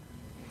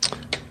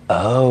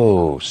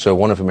 Oh, so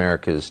one of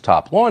America's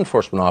top law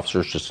enforcement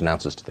officers just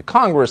announces to the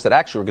Congress that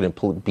actually we're going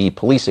to be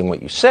policing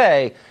what you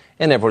say,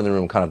 and everyone in the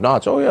room kind of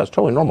nods, oh yeah, it's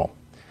totally normal.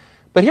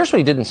 But here's what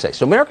he didn't say.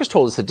 So America's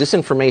told us that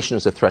disinformation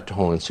is a threat to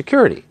Homeland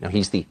Security. Now,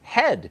 he's the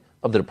head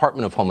of the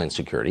Department of Homeland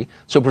Security,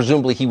 so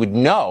presumably he would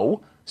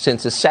know,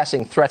 since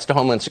assessing threats to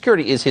Homeland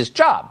Security is his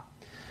job.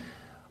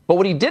 But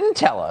what he didn't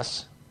tell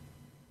us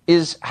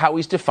is how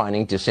he's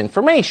defining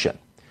disinformation.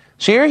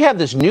 So here you have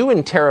this new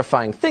and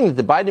terrifying thing that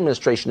the Biden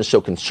administration is so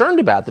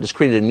concerned about that it's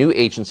created a new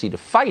agency to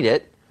fight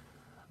it,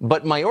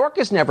 but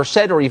Mayorkas never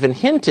said or even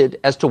hinted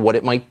as to what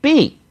it might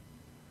be.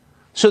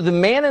 So the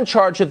man in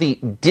charge of the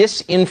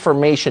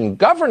Disinformation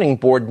Governing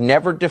Board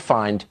never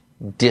defined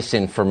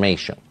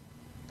disinformation.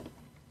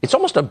 It's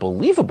almost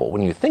unbelievable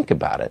when you think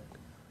about it.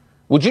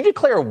 Would you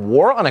declare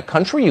war on a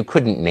country you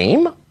couldn't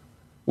name?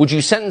 Would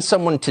you sentence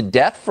someone to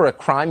death for a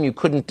crime you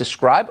couldn't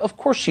describe? Of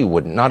course you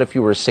wouldn't, not if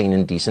you were a sane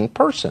and decent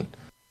person.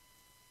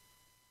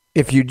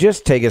 If you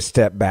just take a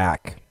step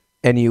back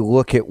and you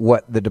look at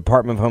what the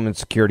Department of Homeland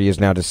Security has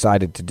now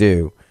decided to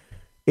do,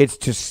 it's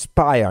to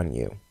spy on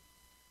you.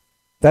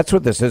 That's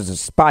what this is, a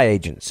spy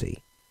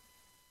agency.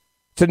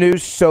 It's a new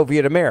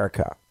Soviet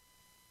America.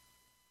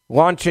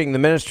 Launching the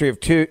Ministry of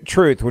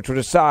Truth, which will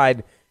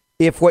decide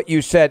if what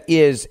you said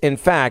is, in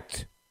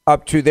fact,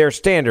 up to their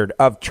standard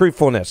of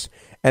truthfulness.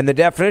 And the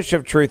definition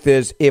of truth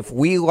is, if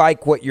we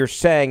like what you're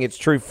saying, it's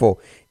truthful.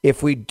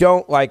 If we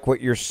don't like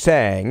what you're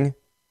saying,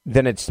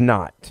 then it's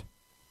not.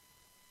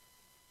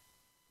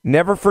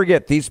 Never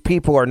forget, these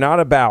people are not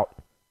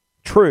about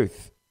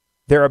truth.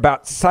 They're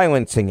about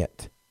silencing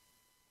it.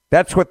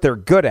 That's what they're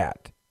good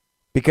at,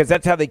 because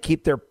that's how they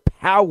keep their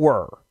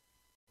power.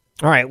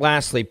 All right,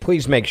 lastly,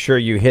 please make sure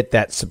you hit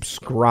that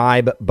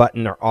subscribe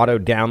button or auto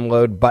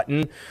download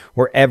button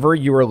wherever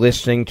you are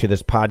listening to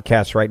this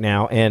podcast right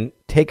now, and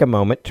take a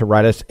moment to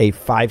write us a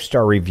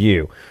 5-star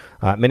review.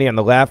 Many on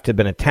the left have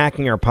been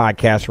attacking our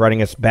podcast,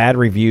 writing us bad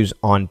reviews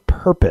on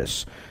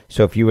purpose.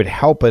 So if you would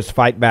help us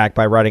fight back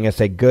by writing us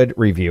a good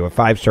review, a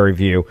 5-star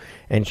review,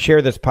 and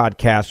share this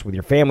podcast with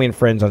your family and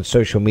friends on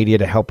social media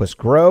to help us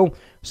grow.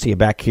 See you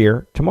back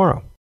here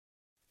tomorrow.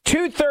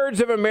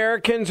 2/3 of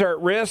Americans are at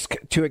risk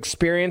to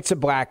experience a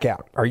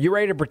blackout. Are you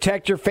ready to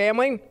protect your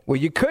family? Well,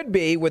 you could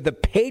be with the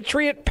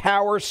Patriot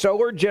Power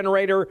Solar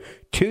Generator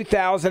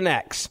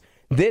 2000X.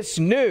 This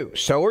new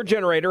solar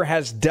generator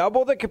has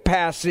double the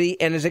capacity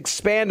and is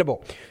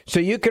expandable, so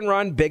you can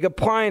run big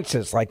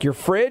appliances like your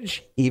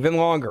fridge even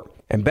longer.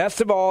 And best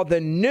of all, the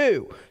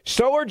new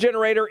solar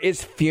generator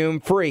is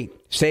fume-free,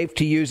 safe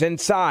to use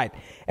inside,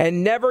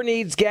 and never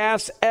needs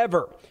gas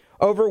ever.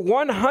 Over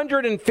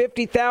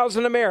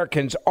 150,000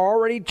 Americans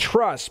already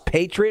trust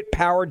Patriot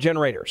Power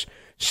Generators.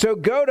 So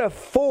go to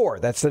 4,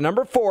 that's the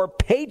number 4,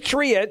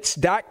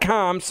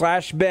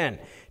 patriots.com/Ben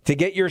to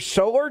get your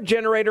solar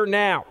generator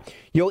now.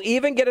 You'll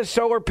even get a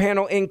solar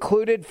panel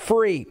included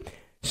free.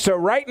 So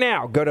right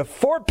now, go to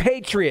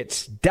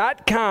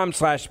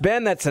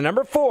 4patriots.com/Ben. That's the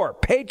number 4,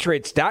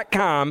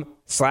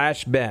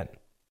 patriots.com/Ben.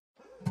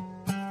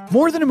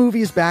 More Than a Movie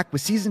is back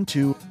with Season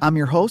 2. I'm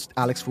your host,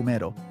 Alex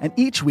Fumero, and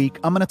each week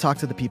I'm going to talk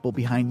to the people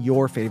behind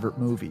your favorite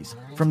movies.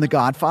 From The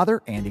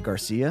Godfather, Andy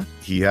Garcia.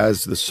 He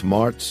has the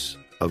smarts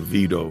of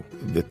Vito,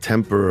 the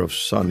temper of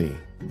Sonny,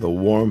 the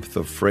warmth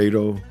of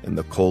Fredo, and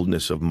the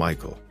coldness of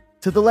Michael.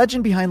 To the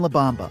legend behind La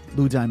Bamba,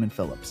 Lou Diamond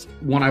Phillips.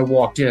 When I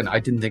walked in, I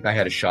didn't think I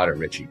had a shot at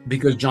Richie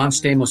because John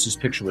Stamos'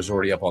 picture was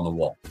already up on the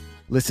wall.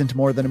 Listen to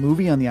More Than a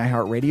Movie on the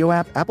iHeartRadio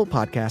app, Apple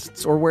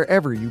Podcasts, or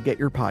wherever you get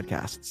your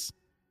podcasts.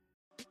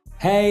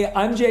 Hey,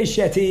 I'm Jay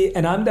Shetty,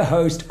 and I'm the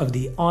host of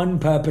the On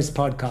Purpose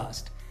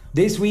podcast.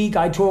 This week,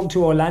 I talked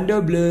to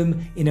Orlando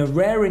Bloom in a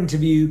rare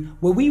interview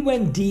where we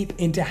went deep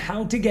into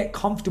how to get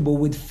comfortable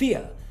with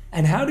fear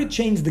and how to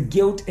change the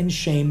guilt and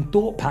shame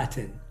thought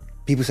pattern.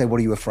 People say, what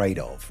are you afraid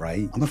of,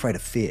 right? I'm afraid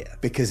of fear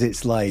because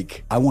it's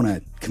like I want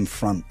to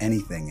confront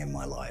anything in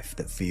my life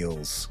that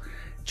feels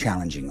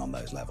challenging on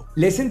those levels.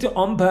 Listen to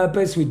On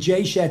Purpose with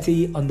Jay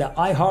Shetty on the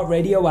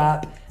iHeartRadio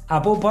app,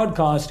 Apple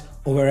Podcast,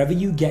 or wherever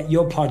you get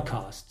your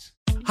podcasts.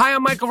 Hi,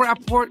 I'm Michael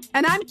Rappaport.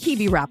 And I'm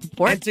Kibi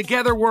Rappaport. And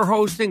together we're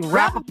hosting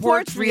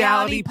Rappaport's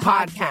Reality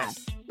Podcast.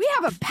 We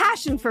have a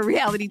passion for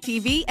reality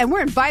TV, and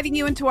we're inviting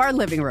you into our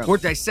living room. We're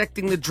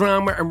dissecting the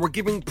drama, and we're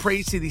giving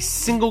praise to the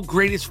single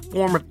greatest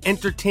form of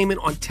entertainment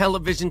on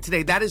television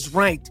today. That is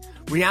right.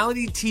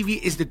 Reality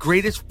TV is the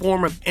greatest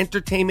form of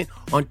entertainment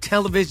on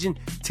television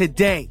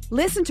today.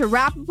 Listen to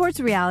Rappaport's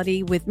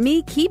Reality with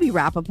me, Kibi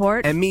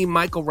Rappaport. And me,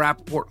 Michael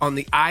Rappaport, on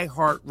the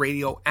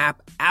iHeartRadio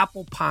app,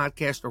 Apple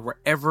Podcast, or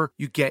wherever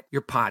you get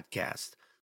your podcast.